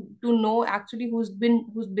guidance to know actually who's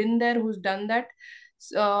been there, who's done that.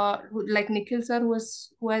 Like Nikhil sir, who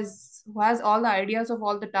has all the ideas of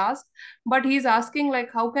all the tasks, but he's asking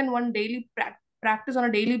like how can one daily practice on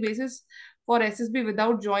a daily basis for SSB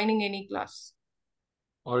without joining any class.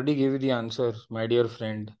 Already gave you the answer, my dear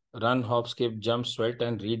friend. Run, hop, skip, jump, sweat,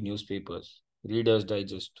 and read newspapers. Reader's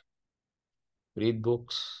Digest. Read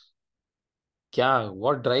books. Kya?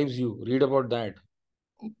 What drives you? Read about that.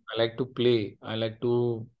 I like to play. I like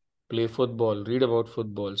to play football. Read about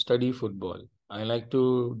football. Study football. I like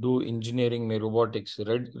to do engineering में robotics.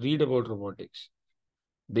 Read about robotics.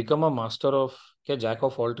 Become a master of, क्या jack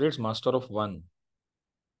of all trades, master of one.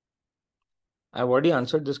 I've already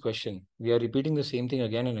answered this question. We are repeating the same thing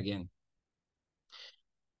again and again.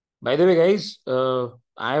 By the way, guys,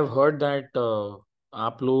 I have heard that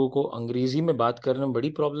आप लोगों को अंग्रेजी में बात करने में बड़ी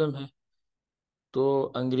प्रॉब्लम है. तो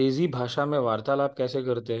अंग्रेजी भाषा में वार्तालाप कैसे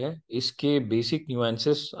करते हैं इसके बेसिक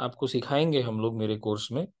न्यूएंसेस आपको सिखाएंगे हम लोग मेरे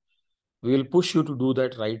कोर्स में. We will push you to do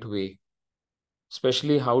that right way,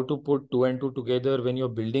 especially how to put two and two together when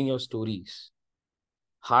you're building your stories.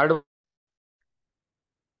 Hard.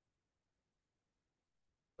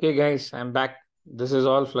 Okay, guys, I'm back. This is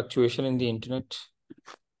all fluctuation in the internet.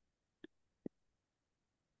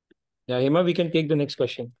 Yeah, Hema, we can take the next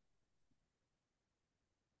question.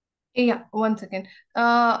 Yeah, one second.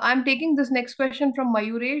 I'm taking this next question from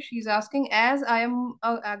Mayuresh. He's asking, as I am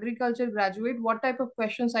a agriculture graduate, what type of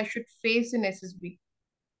questions I should face in SSB?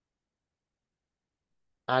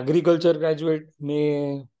 Agriculture graduate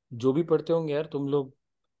में जो भी पढ़ते होंगे यार तुम लोग,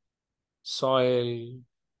 soil,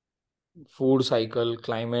 food cycle,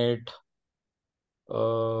 climate,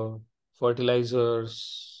 fertilisers,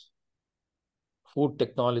 food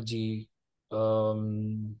technology,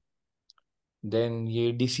 then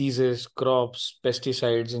ये diseases, crops,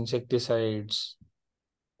 pesticides, insecticides,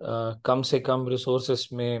 कम से कम रिसोर्सेस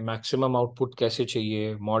में मैक्सिमम आउटपुट कैसे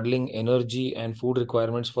चाहिए, modelling energy and food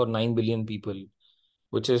requirements for 9 billion people,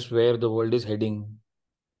 which is where the world is heading.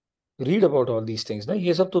 Read about all these things ना.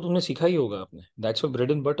 ये सब तो तुमने सीखा ही होगा आपने. That's your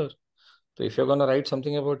bread and butter. तो if you gonna right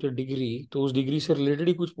something about your degree, तो उस डिग्री से रिलेटेड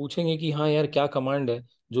ही कुछ पूछेंगे कि हाँ यार क्या कमांड है,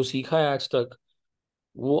 जो सीखा है आज तक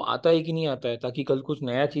वो आता है कि नहीं आता है, ताकि कल कुछ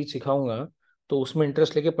नया चीज सिखाऊंगा तो उसमें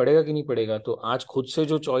इंटरेस्ट लेके पढ़ेगा कि नहीं पढ़ेगा. तो आज खुद से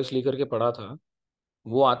जो चॉइस लेकर के पढ़ा था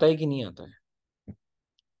वो आता है कि नहीं आता है.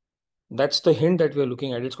 That's the hint that we are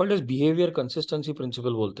looking at. It's called as behaviour consistency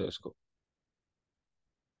principle बोलते हैं इसको.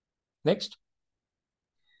 Next.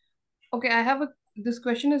 Okay, this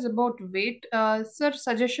question is about weight. Sir,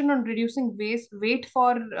 suggestion on reducing weight for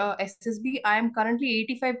SSB. I am currently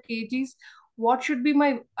 85 kgs. What should be my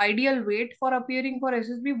ideal weight for appearing for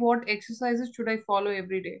SSB? What exercises should I follow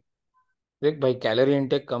every day? देख भाई, calorie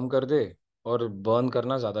intake कम कर दे और burn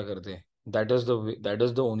करना ज्यादा कर दे. That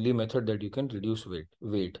is the only method that you can reduce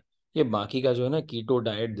weight. ये बाकी का जो है ना, keto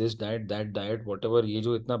diet, this diet, that diet, whatever, ये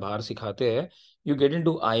जो इतना बाहर सिखाते हैं, you get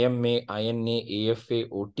into IMA, INA, AFA,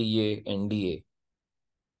 OTA, NDA.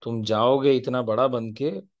 तुम जाओगे इतना बड़ा बन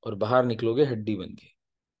के और बाहर निकलोगे हड्डी बन के.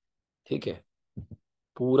 ठीक है.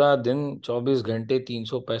 पूरा दिन 24 घंटे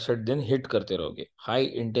 365 दिन हिट करते रहोगे. High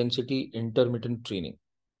intensity intermittent training,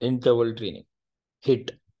 interval training,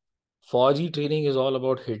 hit. फौजी training is all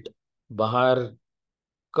about hit. बाहर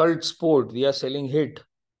cult sport, we are selling hit.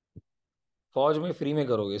 फौज में फ्री में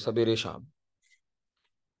करोगे सवेरे शाम.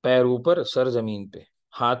 पैर ऊपर, सर जमीन पे,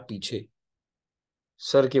 हाथ पीछे,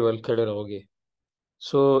 सर के बल खड़े रहोगे.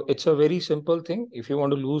 So it's a very simple thing. If you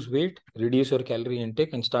want to lose weight, reduce your calorie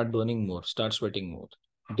intake and start burning more, start sweating more,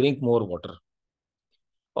 drink more water.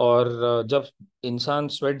 और जब इंसान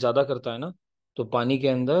स्वेट ज़्यादा करता है ना, तो पानी के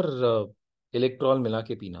अंदर इलेक्ट्रॉल मिला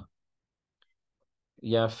के पीना,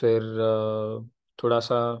 या फिर थोड़ा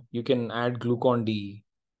सा you can add Glucon D.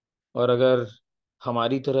 और अगर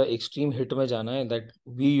हमारी तरह एक्सट्रीम हिट में जाना है, that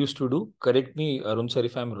we use to do, correct me Arun sir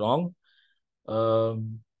if I am wrong,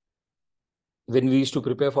 when we use to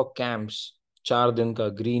prepare for camps, 4 दिन का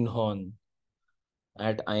ग्रीन हॉर्न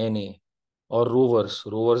एट INA और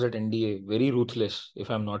rovers eight NDA, very ruthless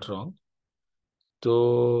if I am not wrong,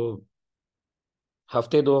 तो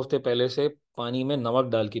हफ्ते 2 हफ्ते पहले से पानी में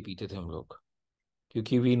नमक डाल के पीते थे हम लोग,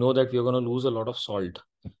 क्योंकि we know that we are gonna lose a lot of salt.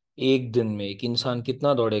 एक दिन में एक इंसान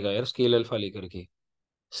कितना दौड़ेगा यार, स्केल अल्फा लेकर के,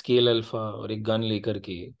 स्केल अल्फा और एक गन लेकर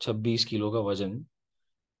के, 26 किलो का वजन,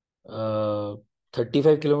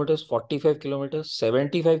 35 kilometres, 45 kilometres,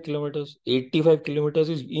 75 kilometres, 85 kilometres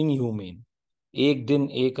is inhumane. एक दिन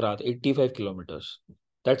एक रात 85 kilometres,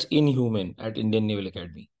 that's inhumane at Indian naval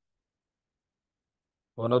academy,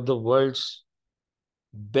 one of the world's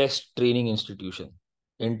best training institution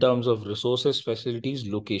in terms of resources, facilities,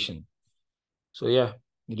 location. So yeah,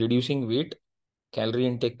 reducing weight, calorie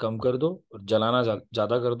intake कम कर दो और जलाना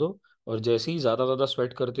ज़्यादा कर दो। और जैसे ही ज़्यादा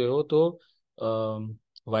स्वेट करते हो तो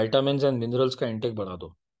वाइटामिन एंड मिनरल्स का इनटेक बढ़ा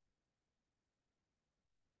दो।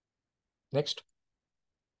 Next.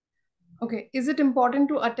 Okay, is it important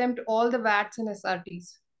to attempt all the VATs and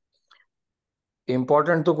SRTs?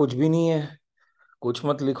 Important तो कुछ भी नहीं है, कुछ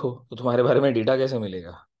मत लिखो तो तुम्हारे बारे में डेटा कैसे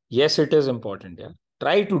मिलेगा? Yes, it is important, यार।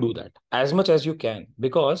 Try to do that as much as you can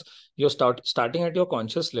because you're starting at your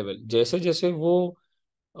conscious level. जैसे जैसे वो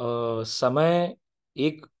समय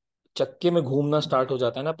एक चक्के में घूमना स्टार्ट हो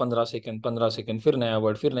जाता है ना, 15 सेकंड 15 सेकंड, फिर नया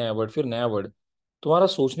वर्ड, फिर नया वर्ड, फिर नया वर्ड, तुम्हारा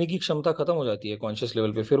सोचने की क्षमता खत्म हो जाती है कॉन्शियस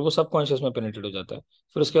लेवल पे, फिर वो सब कॉन्शियस में पेनिट्रेट हो जाता है,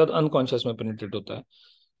 फिर उसके बाद अनकॉन्शियस में पेनिट्रेट होता है।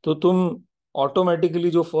 तो तुम ऑटोमेटिकली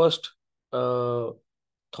जो फर्स्ट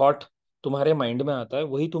थॉट तुम्हारे माइंड में आता है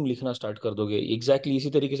वही तुम लिखना स्टार्ट कर दोगे। एग्जैक्टली इसी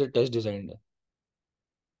तरीके से टेस्ट डिजाइन है।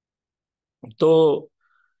 तो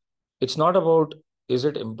it's not about is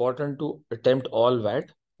it important to attempt all VAT,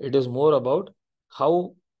 it is more about how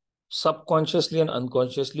subconsciously and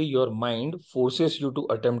unconsciously your mind forces you to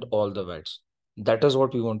attempt all the VATs. That is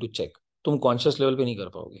what we want to check. तुम conscious level पे नहीं कर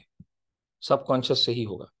पाओगे, subconscious से ही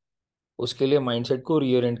होगा। उसके लिए mindset को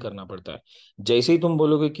रीओरिएंट करना पड़ता है। जैसे ही तुम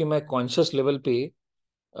बोलोगे कि मैं कॉन्शियस लेवल पे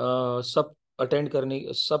सब अटेंड करने,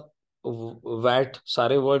 सब वैट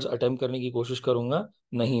सारे वर्ड्स अटेम्प्ट करने की कोशिश करूंगा,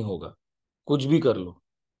 नहीं होगा। कुछ भी कर लो,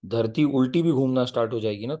 धरती उल्टी भी घूमना स्टार्ट हो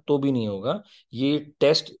जाएगी ना तो भी नहीं होगा। ये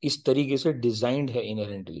टेस्ट इस तरीके से डिजाइंड है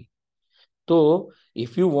इनहेरेंटली। तो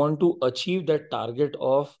if you want to achieve that target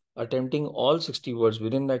of attempting all 60 words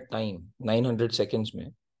with in that time, 900 seconds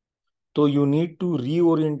में, तो you need to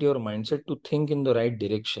reorient your mindset to think in the right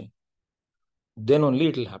direction, then only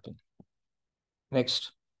it will happen.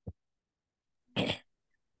 Next.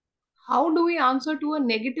 How do we answer to a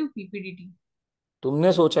negative PPDT?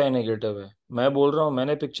 तुमने सोचा है negative है, मैं बोल रहा हूँ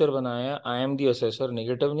मैंने पिक्चर बनाया, I am the assessor,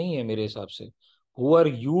 negative नहीं है मेरे हिसाब से। Who are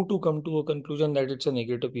you to come to a conclusion that it's a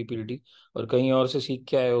negative PPDT? और कहीं और से सीख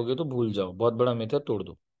के आए होगे तो भूल जाओ, बहुत बड़ा मिथ है, तोड़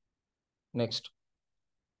दो। Next.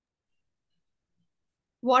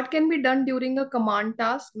 What can be done during a command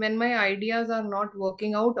task when my ideas are not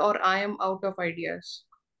working out or I am out of ideas?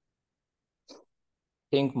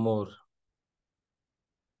 Think more.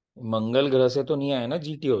 मंगल ग्रह से तो नहीं आया ना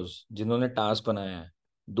GTOs जिन्होंने टास्क बनाया है,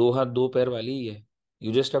 2 हाथ 2 पैर वाली ही है।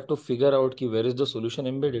 You just have to figure out कि where is the solution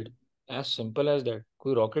embedded, as simple as that.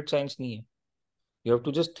 कोई रॉकेट साइंस नहीं है। You have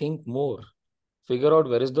to just think more, figure out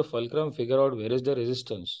where is the fulcrum, figure out where is the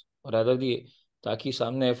resistance, और other दी, ताकि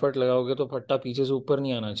सामने effort लगाओगे तो फट्टा पीछे से ऊपर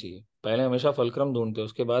नहीं आना चाहिए। पहले हमेशा फलक्रम ढूंढते,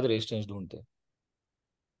 उसके बाद रेजिस्टेंस ढूंढते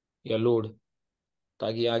या लोड,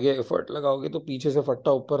 ताकि आगे एफर्ट लगाओगे तो पीछे से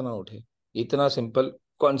फट्टा ऊपर ना उठे। इतना सिंपल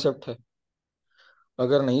कॉन्सेप्ट है।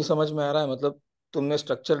 अगर नहीं समझ में आ रहा है मतलब तुमने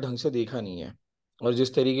स्ट्रक्चर ढंग से देखा नहीं है। और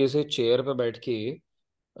जिस तरीके से चेयर पे बैठ के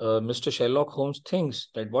Mr. Sherlock Holmes thinks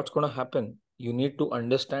that what's going to happen, you need to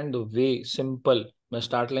understand the way simple। मैं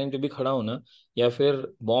स्टार्ट लाइन पे भी खड़ा हूँ ना, या फिर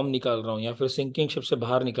बॉम्ब निकाल रहा हूँ, या फिर सिंकिंग शिप से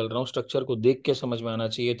बाहर निकल रहा हूँ, स्ट्रक्चर को देख के समझ में आना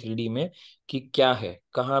चाहिए 3D में कि क्या है,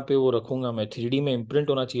 कहाँ पे वो रखूंगा मैं। 3D में इम्प्रिंट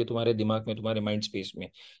होना चाहिए तुम्हारे दिमाग में, तुम्हारे माइंड स्पेस में,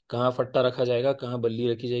 कहाँ फट्टा रखा जाएगा, कहाँ बल्ली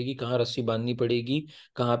रखी जाएगी, कहाँ रस्सी बांधनी पड़ेगी,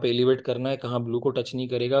 कहाँ पे एलिवेट करना है, कहाँ ब्लू को टच नहीं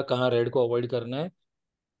करेगा, कहाँ रेड को अवॉइड करना है।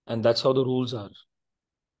 And that's how the rules are.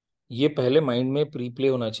 ये पहले माइंड में प्री प्ले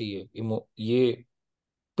होना चाहिए, ये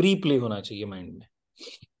प्री प्ले होना चाहिए माइंड में।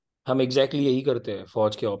 हम एग्जैक्टली यही करते हैं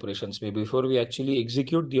फौज के ऑपरेशंस में। Before we actually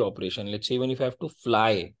execute the operation, let's say even if I have to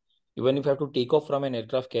fly, even if I have to take off from an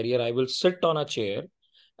aircraft carrier, I will sit on a chair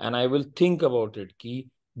and I will think about it कि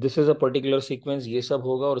this is a particular sequence, ये सब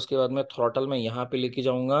होगा और उसके बाद मैं throttle में यहाँ पे लेके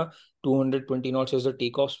जाऊंगा, 220 knots is the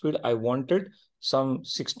takeoff speed. I wanted some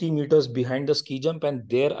 60 meters behind the ski jump and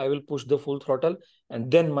there I will push the full throttle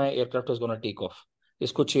and then my aircraft is gonna take off.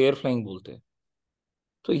 इसको चेयर फ्लाइंग बोलते हैं.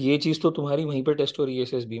 तो ये चीज तो तुम्हारी वहीं पे टेस्ट हो रही है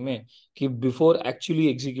एसएसबी में कि बिफोर एक्चुअली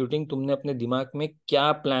एग्जीक्यूटिंग तुमने अपने दिमाग में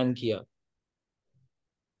क्या प्लान किया.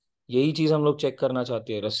 यही चीज हम लोग चेक करना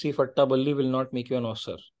चाहते हैं. रस्सी फट्टा बल्ली will not make you an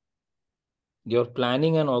officer. Your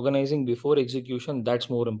planning and organising before execution,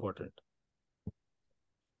 that's more important.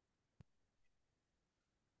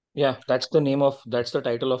 Yeah, that's the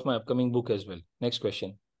title of my upcoming book as well. Next question.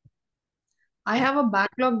 I have a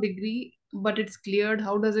backlog degree, but it's cleared.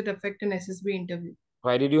 How does it affect an SSB interview?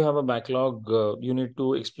 Why did you have a backlog? You need to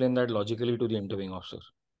explain that logically to the interviewing officer.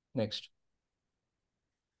 Next.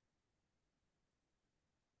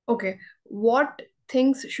 Okay. What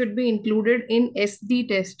things should be included in SD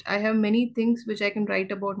test? I have many things which I can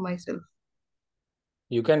write about myself.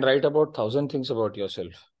 You can write about 1,000 things about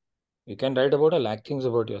yourself. You can write about 1,00,000 things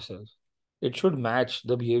about yourself. It should match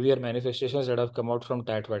the behavior manifestations that have come out from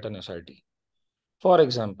TAT, VAT, and SRT. For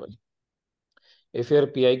example, if your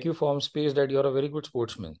PIQ form says that you're a very good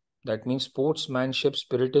sportsman, that means sportsmanship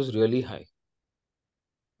spirit is really high.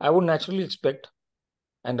 I would naturally expect,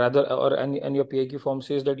 and your PIQ form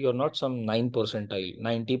says that you're not some 9 percentile,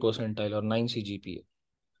 90 percentile, or 9 CGPA.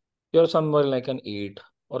 You're somewhere like an 8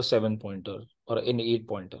 or 7 pointer or an 8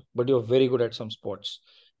 pointer, but you're very good at some sports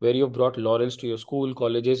where you've brought laurels to your school,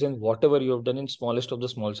 colleges, and whatever you have done in smallest of the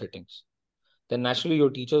small settings. Then naturally your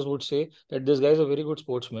teachers would say that this guy is a very good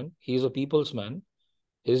sportsman. He is a people's man.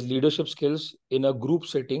 His leadership skills in a group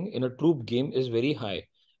setting, in a troop game is very high.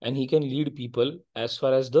 And he can lead people as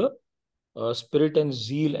far as the spirit and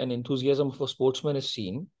zeal and enthusiasm of a sportsman is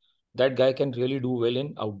seen. That guy can really do well in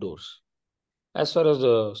outdoors. As far as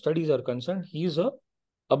the studies are concerned, he is a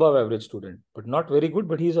above average student, but not very good,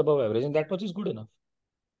 but he is above average, and that much is good enough.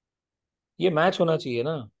 ये match होना चाहिए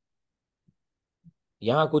ना.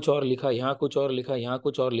 यहाँ कुछ और लिखा, यहाँ कुछ और लिखा, यहाँ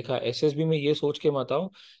कुछ और लिखा. एसएसबी में ये सोच के मत आओ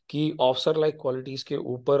कि ऑफिसर लाइक क्वालिटीज के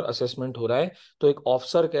ऊपर असेसमेंट हो रहा है, तो एक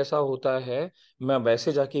ऑफिसर कैसा होता है मैं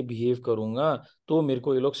वैसे जाके बिहेव करूंगा तो मेरे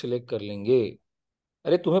को ये लोग सिलेक्ट कर लेंगे.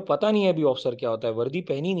 अरे तुम्हें पता नहीं है अभी ऑफिसर क्या होता है, वर्दी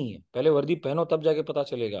पहनी नहीं है, पहले वर्दी पहनो तब जाके पता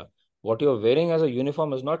चलेगा. What you are wearing as a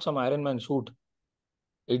uniform is not some iron man suit.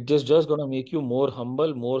 It just gonna make you more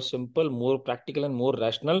humble, more simple, more practical, and more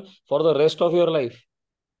rational for the rest of your life.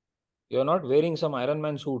 You're not wearing some Iron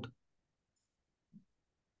Man suit.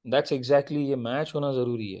 That's exactly ये match होना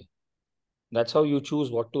जरूरी है. That's how you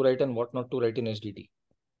choose what to write and what not to write in SDT.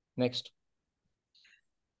 Next.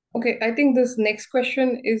 Okay, I think this next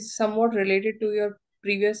question is somewhat related to your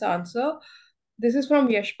previous answer. This is from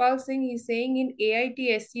Yashpal Singh. He's saying in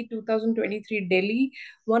AITSC 2023 Delhi,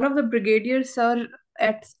 one of the brigadiers, sir,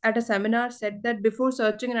 at a seminar said that before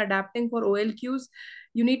searching and adapting for OLQs,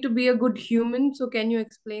 you need to be a good human. So, can you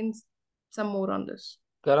explain some more on this?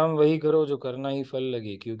 कर्म वही करो जो करना ही फल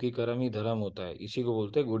लगे, क्योंकि कर्म ही धर्म होता है. इसी को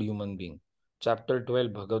बोलते हैं good human being. Chapter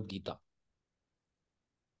 12 Bhagavad Gita.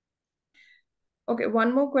 Okay,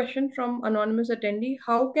 one more question from anonymous attendee.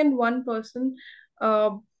 How can one person uh,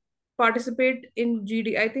 participate in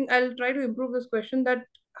GD? I think I'll try to improve this question that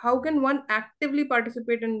how can one actively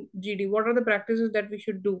participate in GD? What are the practices that we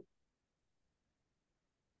should do?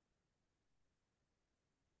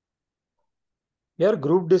 यार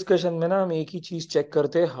group discussion में ना हम एक ही चीज check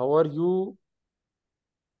करते हैं, how are you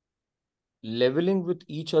leveling with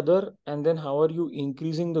each other, and then how are you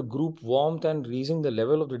increasing the group warmth and raising the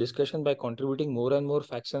level of the discussion by contributing more and more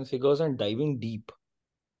facts and figures and diving deep.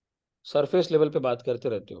 Surface level पे बात करते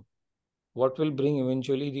रहते हो. What will bring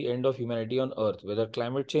eventually the end of humanity on earth, whether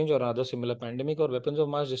climate change or other similar pandemic or weapons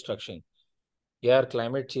of mass destruction. यार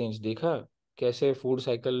climate change देखा कैसे food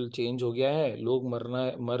cycle change हो गया है, लोग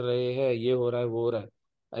मर रहे हैं, ये हो रहा है वो हो रहा है.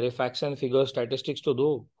 अरे फैक्ट्स एंड फिगर स्टैटिस्टिक्स तो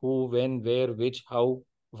दो. Who when where which how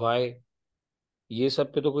why, ये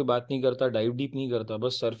सब पे तो कोई बात नहीं करता, डाइव डीप नहीं करता,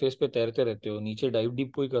 बस सरफेस पे तैरते रहते हो, नीचे डाइव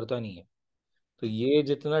डीप कोई करता नहीं है. तो ये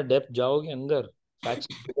जितना डेप्थ जाओगे अंदर, फैक्ट्स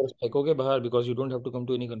फेंकोगे बाहर, because you don't have to come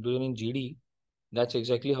to any conclusion in GD. That's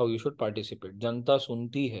exactly how you should participate. जनता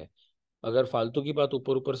सुनती है. अगर फालतू की बात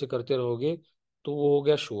ऊपर ऊपर से करते रहोगे तो वो हो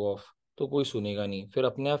गया शो ऑफ, तो कोई सुनेगा नहीं, फिर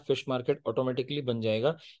अपने आप फिश मार्केट ऑटोमेटिकली बन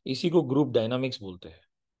जाएगा. इसी को ग्रुप डायनामिक्स बोलते हैं.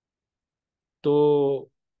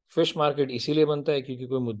 तो फिश मार्केट इसीलिए बनता है क्योंकि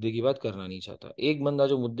कोई मुद्दे की बात करना नहीं चाहता. एक बंदा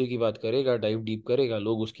जो मुद्दे की बात करेगा, डाइव डीप करेगा,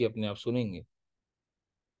 लोग उसकी अपने आप सुनेंगे.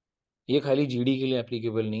 ये खाली जीडी के लिए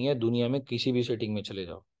एप्लीकेबल नहीं है, दुनिया में किसी भी सेटिंग में चले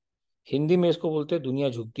जाओ. हिंदी में इसको बोलते हैं दुनिया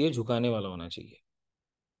झुकती है, झुकाने वाला होना चाहिए.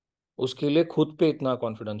 उसके लिए खुद पे इतना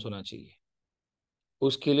कॉन्फिडेंस होना चाहिए.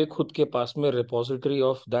 उसके लिए खुद के पास में रिपोजिटरी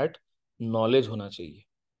ऑफ दैट नॉलेज होना चाहिए,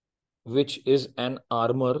 which is an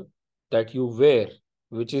armor that you wear,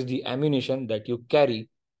 which is the ammunition that you carry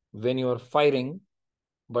when you are firing,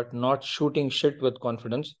 but not shooting shit with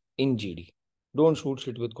confidence in GD. Don't shoot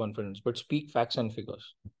shit with confidence, but speak facts and figures.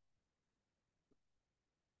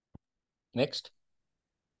 Next.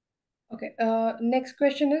 Okay. Next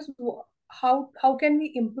question is how can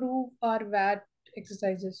we improve our VAT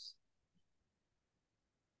exercises?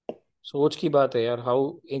 सोच की बात है यार, how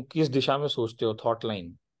किस दिशा में सोचते हो, thought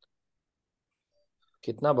line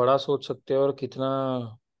कितना बड़ा सोच सकते हो और कितना,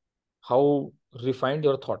 how refined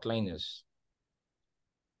your thought line is.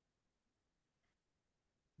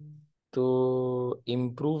 तो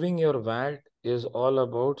improving your VAT is all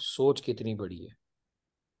about सोच कितनी बड़ी है,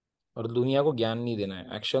 और दुनिया को ज्ञान नहीं देना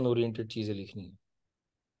है, एक्शन ओरिएंटेड चीजें लिखनी है.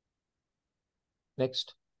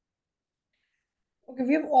 Next. Okay,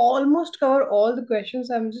 we have almost covered all the questions.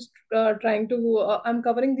 I'm just I'm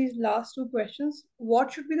covering these last two questions.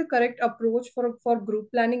 What should be the correct approach for group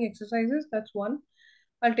planning exercises? That's one.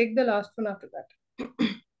 I'll take the last one after that.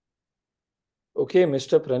 Okay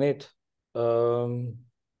mister Praneeth,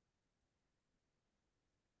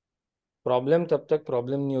 problem तब तक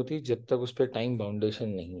problem नहीं होती जब तक उस पर time बाउंडेशन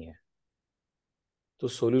नहीं है. तो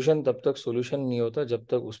सॉल्यूशन तब तक सॉल्यूशन नहीं होता जब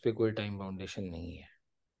तक उस पर कोई टाइम बाउंडेशन नहीं है.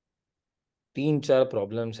 3-4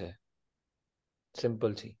 प्रॉब्लम्स है,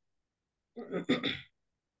 सिंपल सी.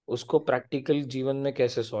 उसको प्रैक्टिकल जीवन में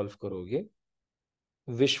कैसे सॉल्व करोगे,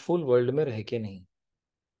 विशफुल वर्ल्ड में रह के नहीं.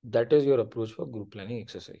 That is your approach for group planning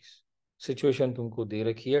exercise. Situation तुमको दे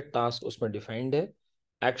रखी है, टास्क उसमें डिफाइंड है,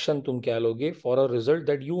 एक्शन तुम क्या लोगे for a result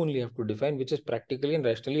that you only have to define, which is practically and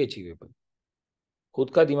rationally achievable. खुद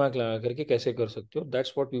का दिमाग लगा करके कैसे कर सकते हो,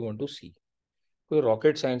 that's what we want to सी. कोई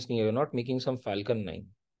रॉकेट साइंस नहीं है, you not making some falcon 9.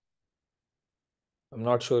 I'm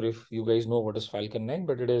not sure if you guys know what is Falcon 9,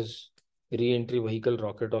 but it is re-entry vehicle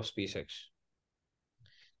rocket of SpaceX.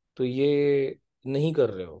 तो ये नहीं कर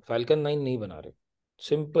रहे हो, फाल्कन 9 नहीं बना रहे.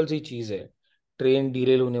 सिंपल सी चीज है, ट्रेन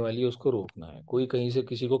डीरेल होने वाली है, उसको रोकना है. कोई कहीं से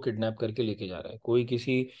किसी को किडनैप करके लेके जा रहा है, कोई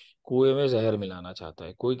किसी कुएं में जहर मिलाना चाहता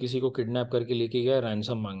है, कोई किसी को किडनैप करके लेके गया,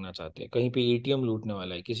 रैंसम मांगना चाहते हैं, कहीं पे एटीएम लूटने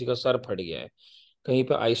वाला है, किसी का सर फट गया है, कहीं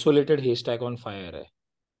पे आइसोलेटेड हेस्टैक ऑन फायर है.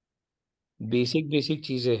 बेसिक बेसिक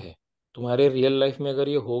चीजें हैं. तुम्हारे रियल लाइफ में अगर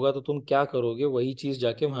ये होगा तो तुम क्या करोगे, वही चीज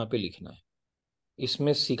जाके वहां पे लिखना है.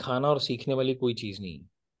 इसमें सिखाना और सीखने वाली कोई चीज नहीं है.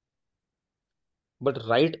 बट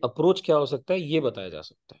राइट अप्रोच क्या हो सकता है ये बताया जा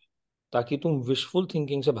सकता है, ताकि तुम विशफुल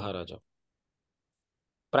थिंकिंग से बाहर आ जाओ.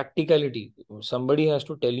 Practicality, somebody has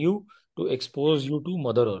to tell you to expose you to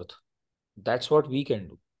mother earth. That's what we can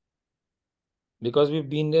do, because we've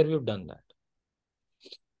been there, we've done that.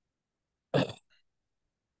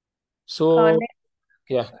 So Next,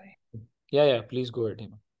 yeah, sorry. yeah, please go ahead,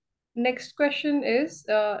 Hema. Next question is,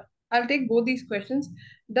 I'll take both these questions.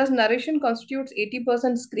 Does narration constitutes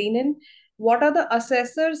 80% screen-in? What are the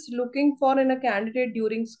assessors looking for in a candidate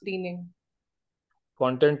during screening?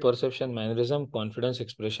 Content, perception, mannerism, confidence,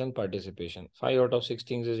 expression, participation. 5 out of 6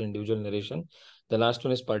 things is individual narration. The last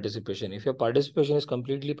one is participation. If your participation is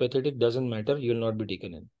completely pathetic, doesn't matter, you will not be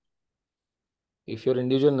taken in. If your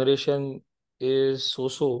individual narration is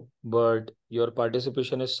so-so, but your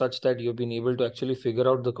participation is such that you've been able to actually figure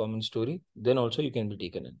out the common story, then also you can be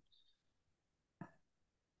taken in.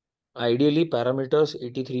 Ideally, parameters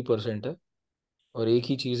 83% है, और एक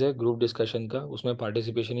ही चीज़ है group discussion का, उसमें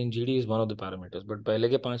participation in GD is one of the parameters. But पहले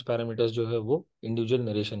के 5 parameters जो है वो इंडिविजुअल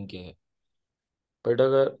नरेशन के हैं. बट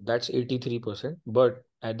अगर that's 83%, but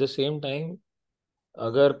at the same time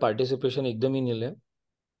अगर पार्टिसिपेशन एकदम ही नील है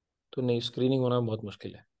तो नहीं, स्क्रीनिंग होना बहुत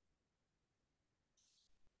मुश्किल है.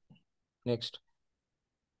 Next.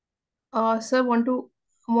 Sir, want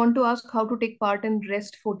to ask how to take part in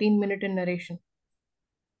rest 14-minute in narration.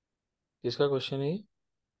 किसका क्वेश्चन है ये?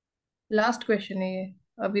 Last question है ये,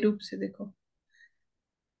 अभिरूप से देखो.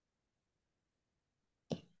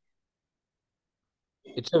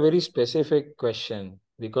 It's a very specific question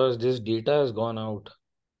because this data has gone out.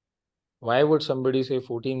 Why would somebody say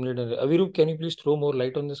 14 minutes? Avirup, can you please throw more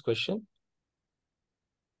light on this question?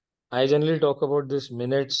 I generally talk about this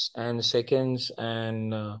minutes and seconds,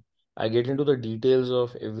 and I get into the details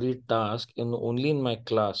of every task only in my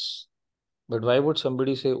class. But why would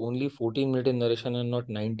somebody say only 14 minutes in narration and not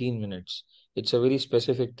 19 minutes? It's a very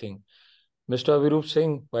specific thing. Mr. Avirup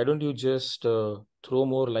Singh, why don't you just throw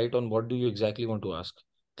more light on what do you exactly want to ask?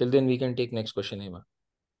 Till then, we can take next question, Hema.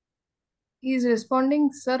 He is responding,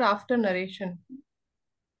 sir, after narration.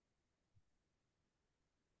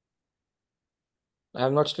 I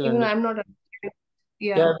have not still Even understood. I'm not.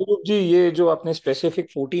 क्या Yeah. Abhiroop जी, ये जो आपने specific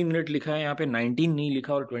 14 minute लिखा है यहाँ पे 19 नहीं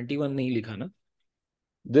लिखा और 21 नहीं लिखा ना?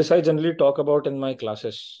 This I generally talk about in my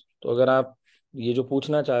classes. तो अगर आप ये जो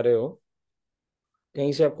पूछना चाह रहे हो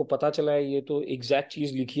कहीं से आपको पता चला है ये तो एग्जैक्ट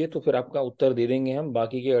चीज लिखी है, तो फिर आपका उत्तर दे देंगे हम।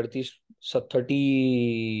 बाकी के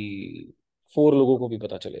 34 लोगों को भी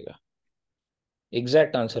पता चलेगा,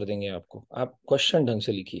 एग्जैक्ट आंसर देंगे आपको। आप क्वेश्चन ढंग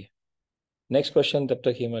से लिखिए। नेक्स्ट क्वेश्चन तब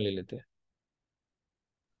तक हेमा ले लेते हैं।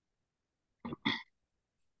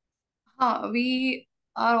 We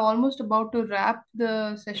are almost about to wrap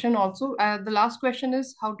the session also. The last question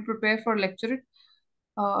is how to prepare for lecture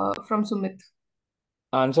from Sumit.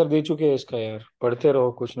 Answer दे चुके हैं इसका यार, पढ़ते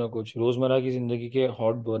रहो कुछ ना कुछ। रोजमर्रा की जिंदगी के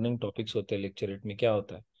हॉट बर्निंग टॉपिक्स होते हैं लेक्चरेट में। क्या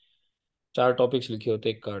होता है, 4 टॉपिक्स लिखे होते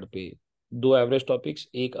हैं एक कार्ड पे, 2 एवरेज टॉपिक्स,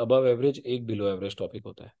 एक अबव एवरेज, एक बिलो एवरेज टॉपिक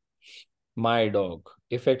होता है। My dog,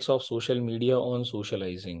 effects of social media on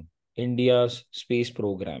socialising, India space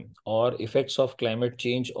programme, और effects of climate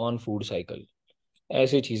change on food cycle.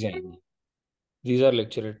 ऐसी चीजें आएंगी। These are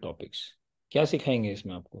lecturette topics. क्या सिखाएंगे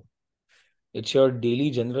इसमें आपको? It's your daily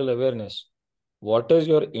general awareness. What is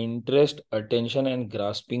your interest, attention, and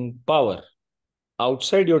grasping power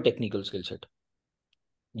outside your technical skill set?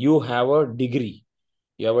 You have a degree.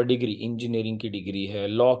 You have a degree. Engineering की degree है,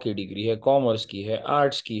 law की degree है, commerce की है,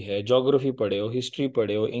 arts की है, geography पढ़े हो, हिस्ट्री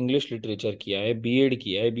पढ़े हो, इंग्लिश लिटरेचर किया है, बीएड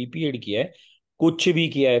किया है, बीपीएड किया है, कुछ भी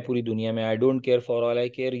किया है पूरी दुनिया में। I don't care, for all I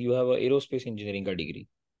care you have aerospace engineering का degree.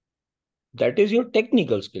 That is your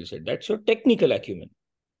technical skill set, that's your technical acumen,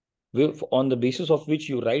 on the basis of which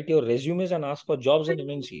you write your resumes and ask for jobs in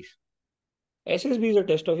MNCs. SSB is a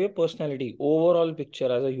test of your personality, overall picture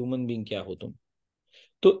as a human being, क्या हो तुम।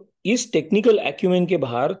 तो इस technical acumen के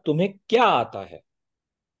बाहर तुम्हें क्या आता है,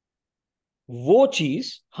 वो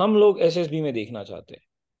चीज हम लोग एसएसबी में देखना चाहते हैं।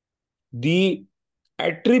 The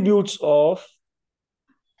attributes of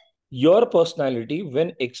your personality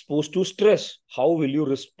when expose to stress, how will you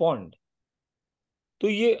respond. तो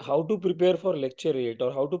ये how to prepare for lecturette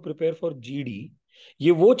और how to prepare for GD,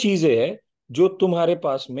 ये वो चीजें हैं जो तुम्हारे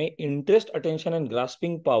पास में interest, attention and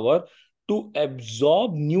grasping power to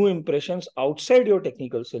absorb new impressions outside your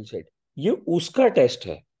technical skill set, ये उसका टेस्ट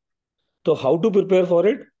है। तो how to prepare for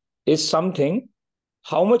it is something,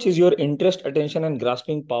 how much is your interest, attention and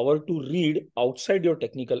grasping power to read outside your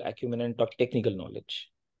technical acumen and technical knowledge.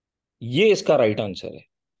 ये इसका right answer है।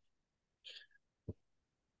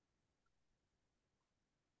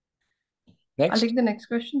 I'll next. take the next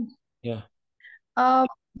question. या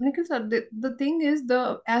Nikhil sir, the thing is,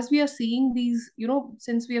 as we are seeing these,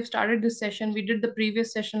 since we have started this session, we did the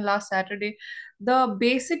previous session last Saturday. The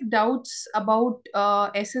basic doubts about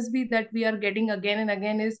SSB that we are getting again and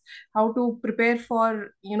again is how to prepare for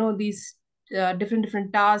these different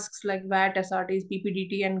tasks like VAT, SRTs,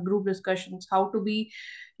 PPDT, and group discussions. How to be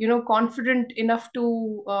confident enough to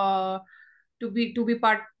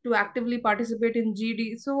actively participate in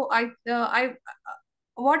GD. So I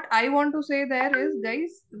what I want to say there is,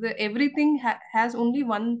 guys, everything has only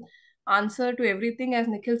one answer to everything. As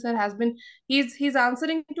Nikhil sir has been, he's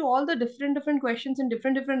answering to all the different questions in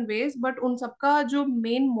different ways. But उन सबका जो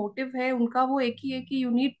main motive है उनका वो एक ही है कि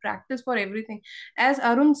you need practice for everything. As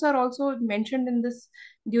Arun sir also mentioned in this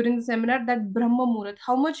during the seminar, that Brahma Muhurat,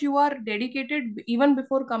 how much you are dedicated even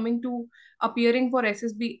before coming to appearing for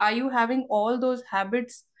SSB. Are you having all those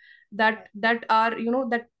habits that are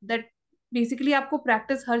that basically आपको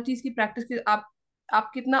practice, हर चीज की practice की,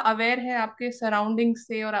 आप कितना aware है आपके surrounding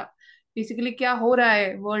से, और आप बेसिकली क्या हो रहा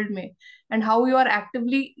है वर्ल्ड में, and how you are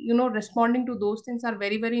actively responding to those things are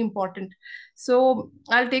very very important. So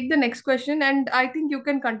I take the next question and I think you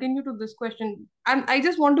can continue to this question. And I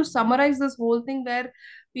just want to summarize this whole thing where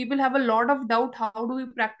people have a lot of doubt. How do we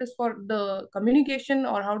practice for the communication,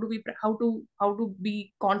 or how to be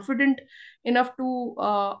confident enough to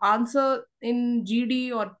answer in GD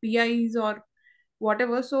or PIs or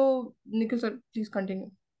whatever. So Nikhil sir, please continue,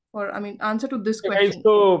 or I mean answer to this guys, question.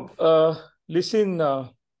 so listen,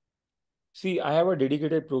 see, I have a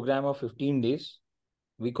dedicated program of 15 days.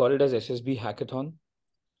 We call it as SSB Hackathon.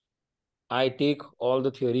 I take all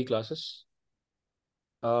the theory classes.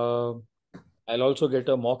 I'll also get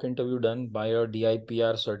a mock interview done by a DIPR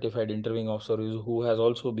certified interviewing officer who has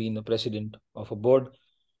also been the president of a board.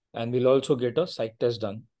 And we'll also get a psych test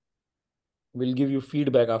done. We'll give you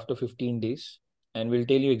feedback after 15 days and we'll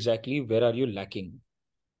tell you exactly where are you lacking.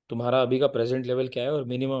 तुम्हारा अभी का present level क्या है और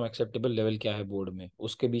minimum acceptable level क्या है board में,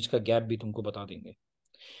 उसके बीच का गैप भी तुमको बता देंगे.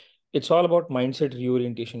 It's all about mindset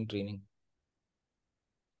reorientation training.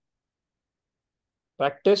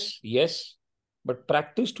 Practice, yes, but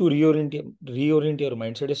practice to reorient your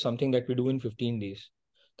mindset is something that we do in 15 days.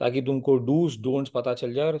 ताकि तुमको डूज डोंट्स पता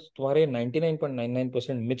चल जाए और तुम्हारे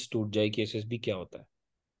 99.99% मिथ्स टूट जाए कि एसएसबी क्या होता है.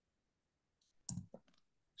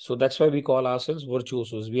 So that's why we call ourselves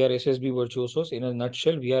Virtuosos. We are SSB Virtuosos. In a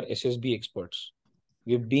nutshell, we are SSB experts.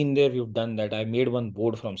 We've been there, we've done that. I made one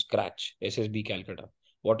board from scratch, SSB Calcutta.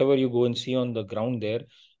 Whatever you go and see on the ground there,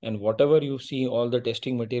 and whatever you see, all the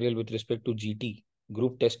testing material with respect to GT,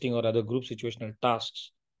 group testing or other group situational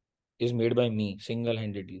tasks, is made by me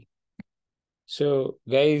single-handedly. So,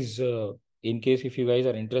 guys, in case if you guys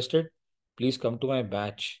are interested, please come to my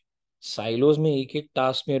batch. Silos में एक एक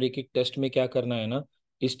task में और एक एक test में क्या करना है ना,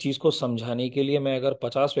 इस चीज को समझाने के लिए मैं अगर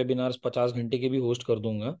 50 वेबिनार्स 50 घंटे के भी होस्ट कर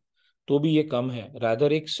दूंगा तो भी ये कम है.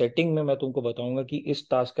 रादर एक सेटिंग में मैं तुमको बताऊंगा कि इस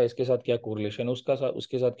टास्क का इसके साथ क्या कोरिलेशन है, उसका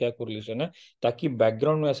उसके साथ क्या कोरिलेशन है, ताकि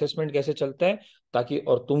बैकग्राउंड में असेसमेंट कैसे चलता है, ताकि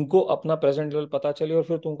और तुमको अपना प्रेजेंट लेवल पता चले और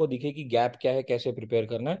फिर तुमको दिखे कि गैप क्या है, कैसे प्रिपेयर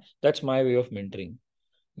करना है. That's my way of mentoring.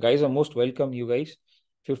 Guys are most welcome, you guys.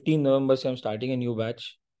 15 November se I'm starting a new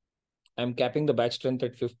batch. I'm capping the batch strength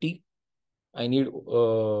at 50. I need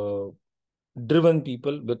driven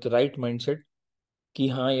people with the right mindset कि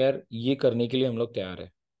हाँ यार ये करने के लिए हम लोग तैयार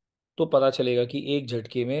है. तो पता चलेगा कि एक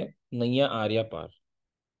झटके में नैया आ रहा पार.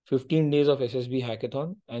 15 days of SSB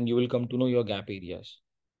hackathon and you will come to know your gap areas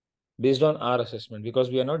based on our assessment, because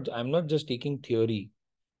I'm not just taking theory.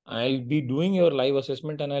 I'll be doing your live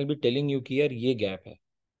assessment and I'll be telling you कि यार ये gap है,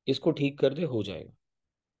 इसको ठीक कर दे, हो जाएगा.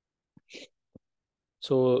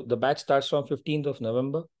 So the batch starts from 15th of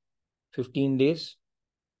November, 15 days.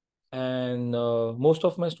 And most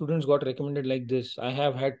of my students got recommended like this. I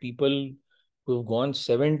have had people who've gone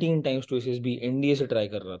 17 times to SSB. NDA से try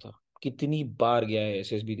कर रहा था, कितनी बार गया है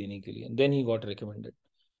SSB देने के लिए. Then he got recommended.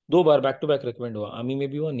 2 bar back to back recommend हुआ, आर्मी में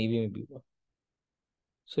भी हुआ, नेवी में भी हुआ.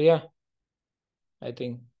 So yeah, I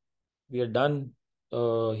think we are done.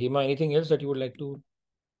 Hima, anything else that you would like to?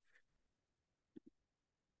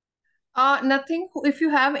 Nothing. If you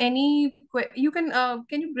have any, you can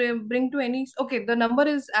you bring to any? Okay, the number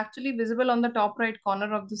is actually visible on the top right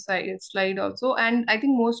corner of the slide also, and I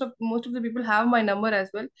think most of the people have my number as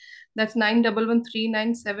well. That's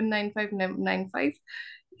 9113979595.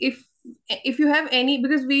 If if you have any,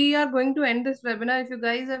 because we are going to end this webinar, if you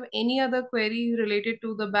guys have any other query related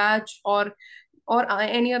to the batch or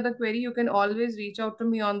any other query, you can always reach out to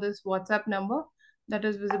me on this WhatsApp number that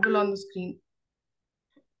is visible on the screen.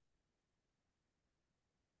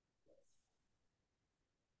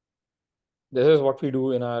 This is what we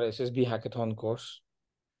do in our SSB hackathon course.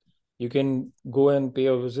 You can go and pay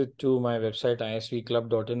a visit to my website,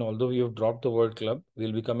 isvclub.in. Although we have dropped the word club,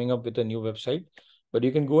 we'll be coming up with a new website. But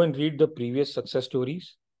you can go and read the previous success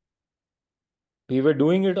stories. We were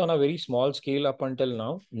doing it on a very small scale up until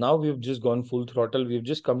now. Now we've just gone full throttle. We've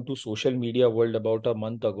just come to social media world about a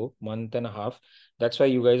month ago, month and a half. That's why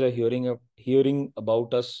you guys are hearing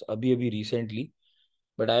about us abhi recently.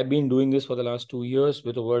 But I've been doing this for the last 2 years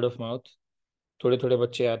with a word of mouth. थोड़े थोड़े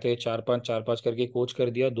बच्चे आते हैं, 4-5 करके coach कर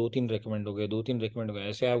दिया, 2-3 recommend हो गए, 2-3 रेकमेंड हो गए.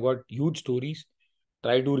 ऐसे I got huge stories.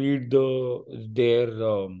 Try to read there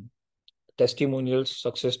testimonials,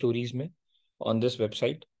 success stories में on this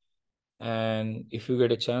website. And if you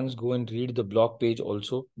get a chance, go and read the blog page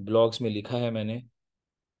also. Blogs में लिखा है मैंने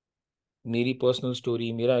मेरी पर्सनल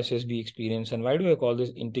स्टोरी, मेरा SSB experience. And why do I call this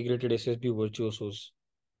integrated SSB वर्चुओसोस?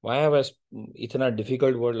 Why have I इतना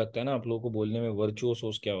difficult word लगता है ना आप लोगों को बोलने में,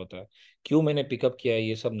 वर्चुओसोस क्या होता है, क्यों मैंने पिकअप किया है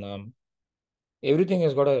ये सब नाम? Everything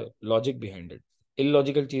has got a logic behind it.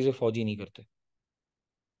 Illogical चीजें फौजी नहीं करते.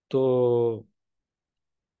 तो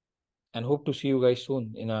and hope to see you guys soon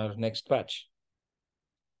in our next batch.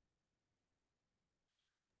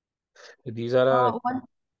 These are our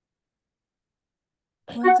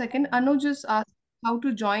One second. Anuj just asked how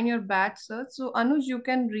to join your batch search. So Anuj, you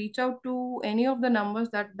can reach out to any of the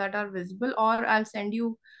numbers that are visible, or I'll send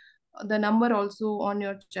you the number also on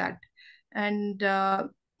your chat. And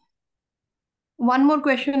one more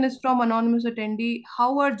question is from anonymous attendee.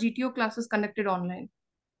 How are GTO classes conducted online?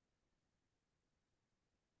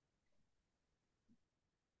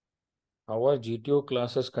 How are GTO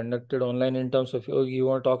classes conducted online in terms of, oh, you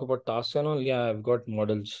want to talk about tasks and all? Yeah, I've got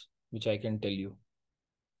models which I can tell you.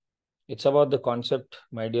 It's about the concept,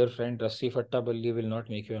 my dear friend. रस्सी फट्टा बल्ली will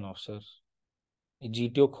not make you an officer.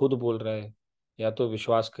 GTO खुद बोल रहा है, या तो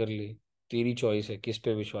विश्वास कर ले, तेरी चॉइस है किस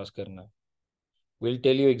पे विश्वास करना है. We'll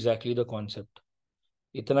tell you exactly the concept.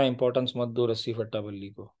 इतना इंपॉर्टेंस मत दो रस्सी फट्टा बल्ली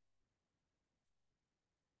को.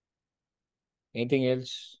 Anything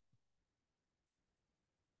else?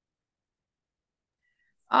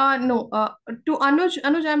 No. To Anuj,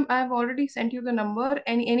 I've already sent you the number,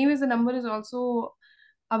 and anyways, the number is also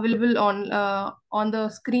available on the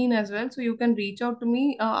screen as well, so you can reach out to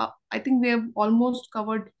me. I think we have almost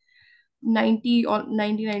covered 90 or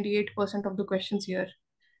 98% of the questions here.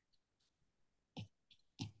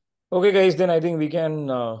 Okay, guys, then I think we can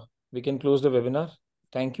close the webinar.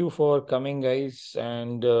 Thank you for coming, guys,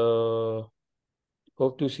 and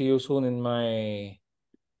hope to see you soon in my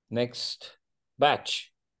next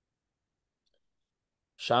batch.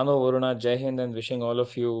 Shano, Varuna, Jai Hind, and wishing all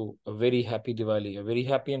of you a very happy Diwali, a very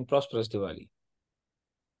happy and prosperous Diwali.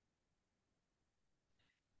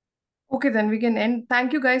 Okay, then we can end.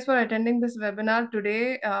 Thank you guys for attending this webinar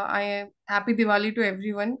today. I am happy Diwali to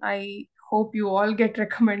everyone. I hope you all get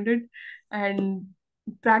recommended and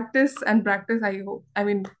practice and practice.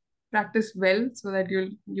 Practice well so that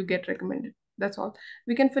you get recommended. That's all.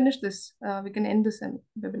 We can finish this. We can end this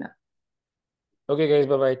webinar. Okay, guys,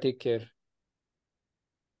 bye-bye. Take care.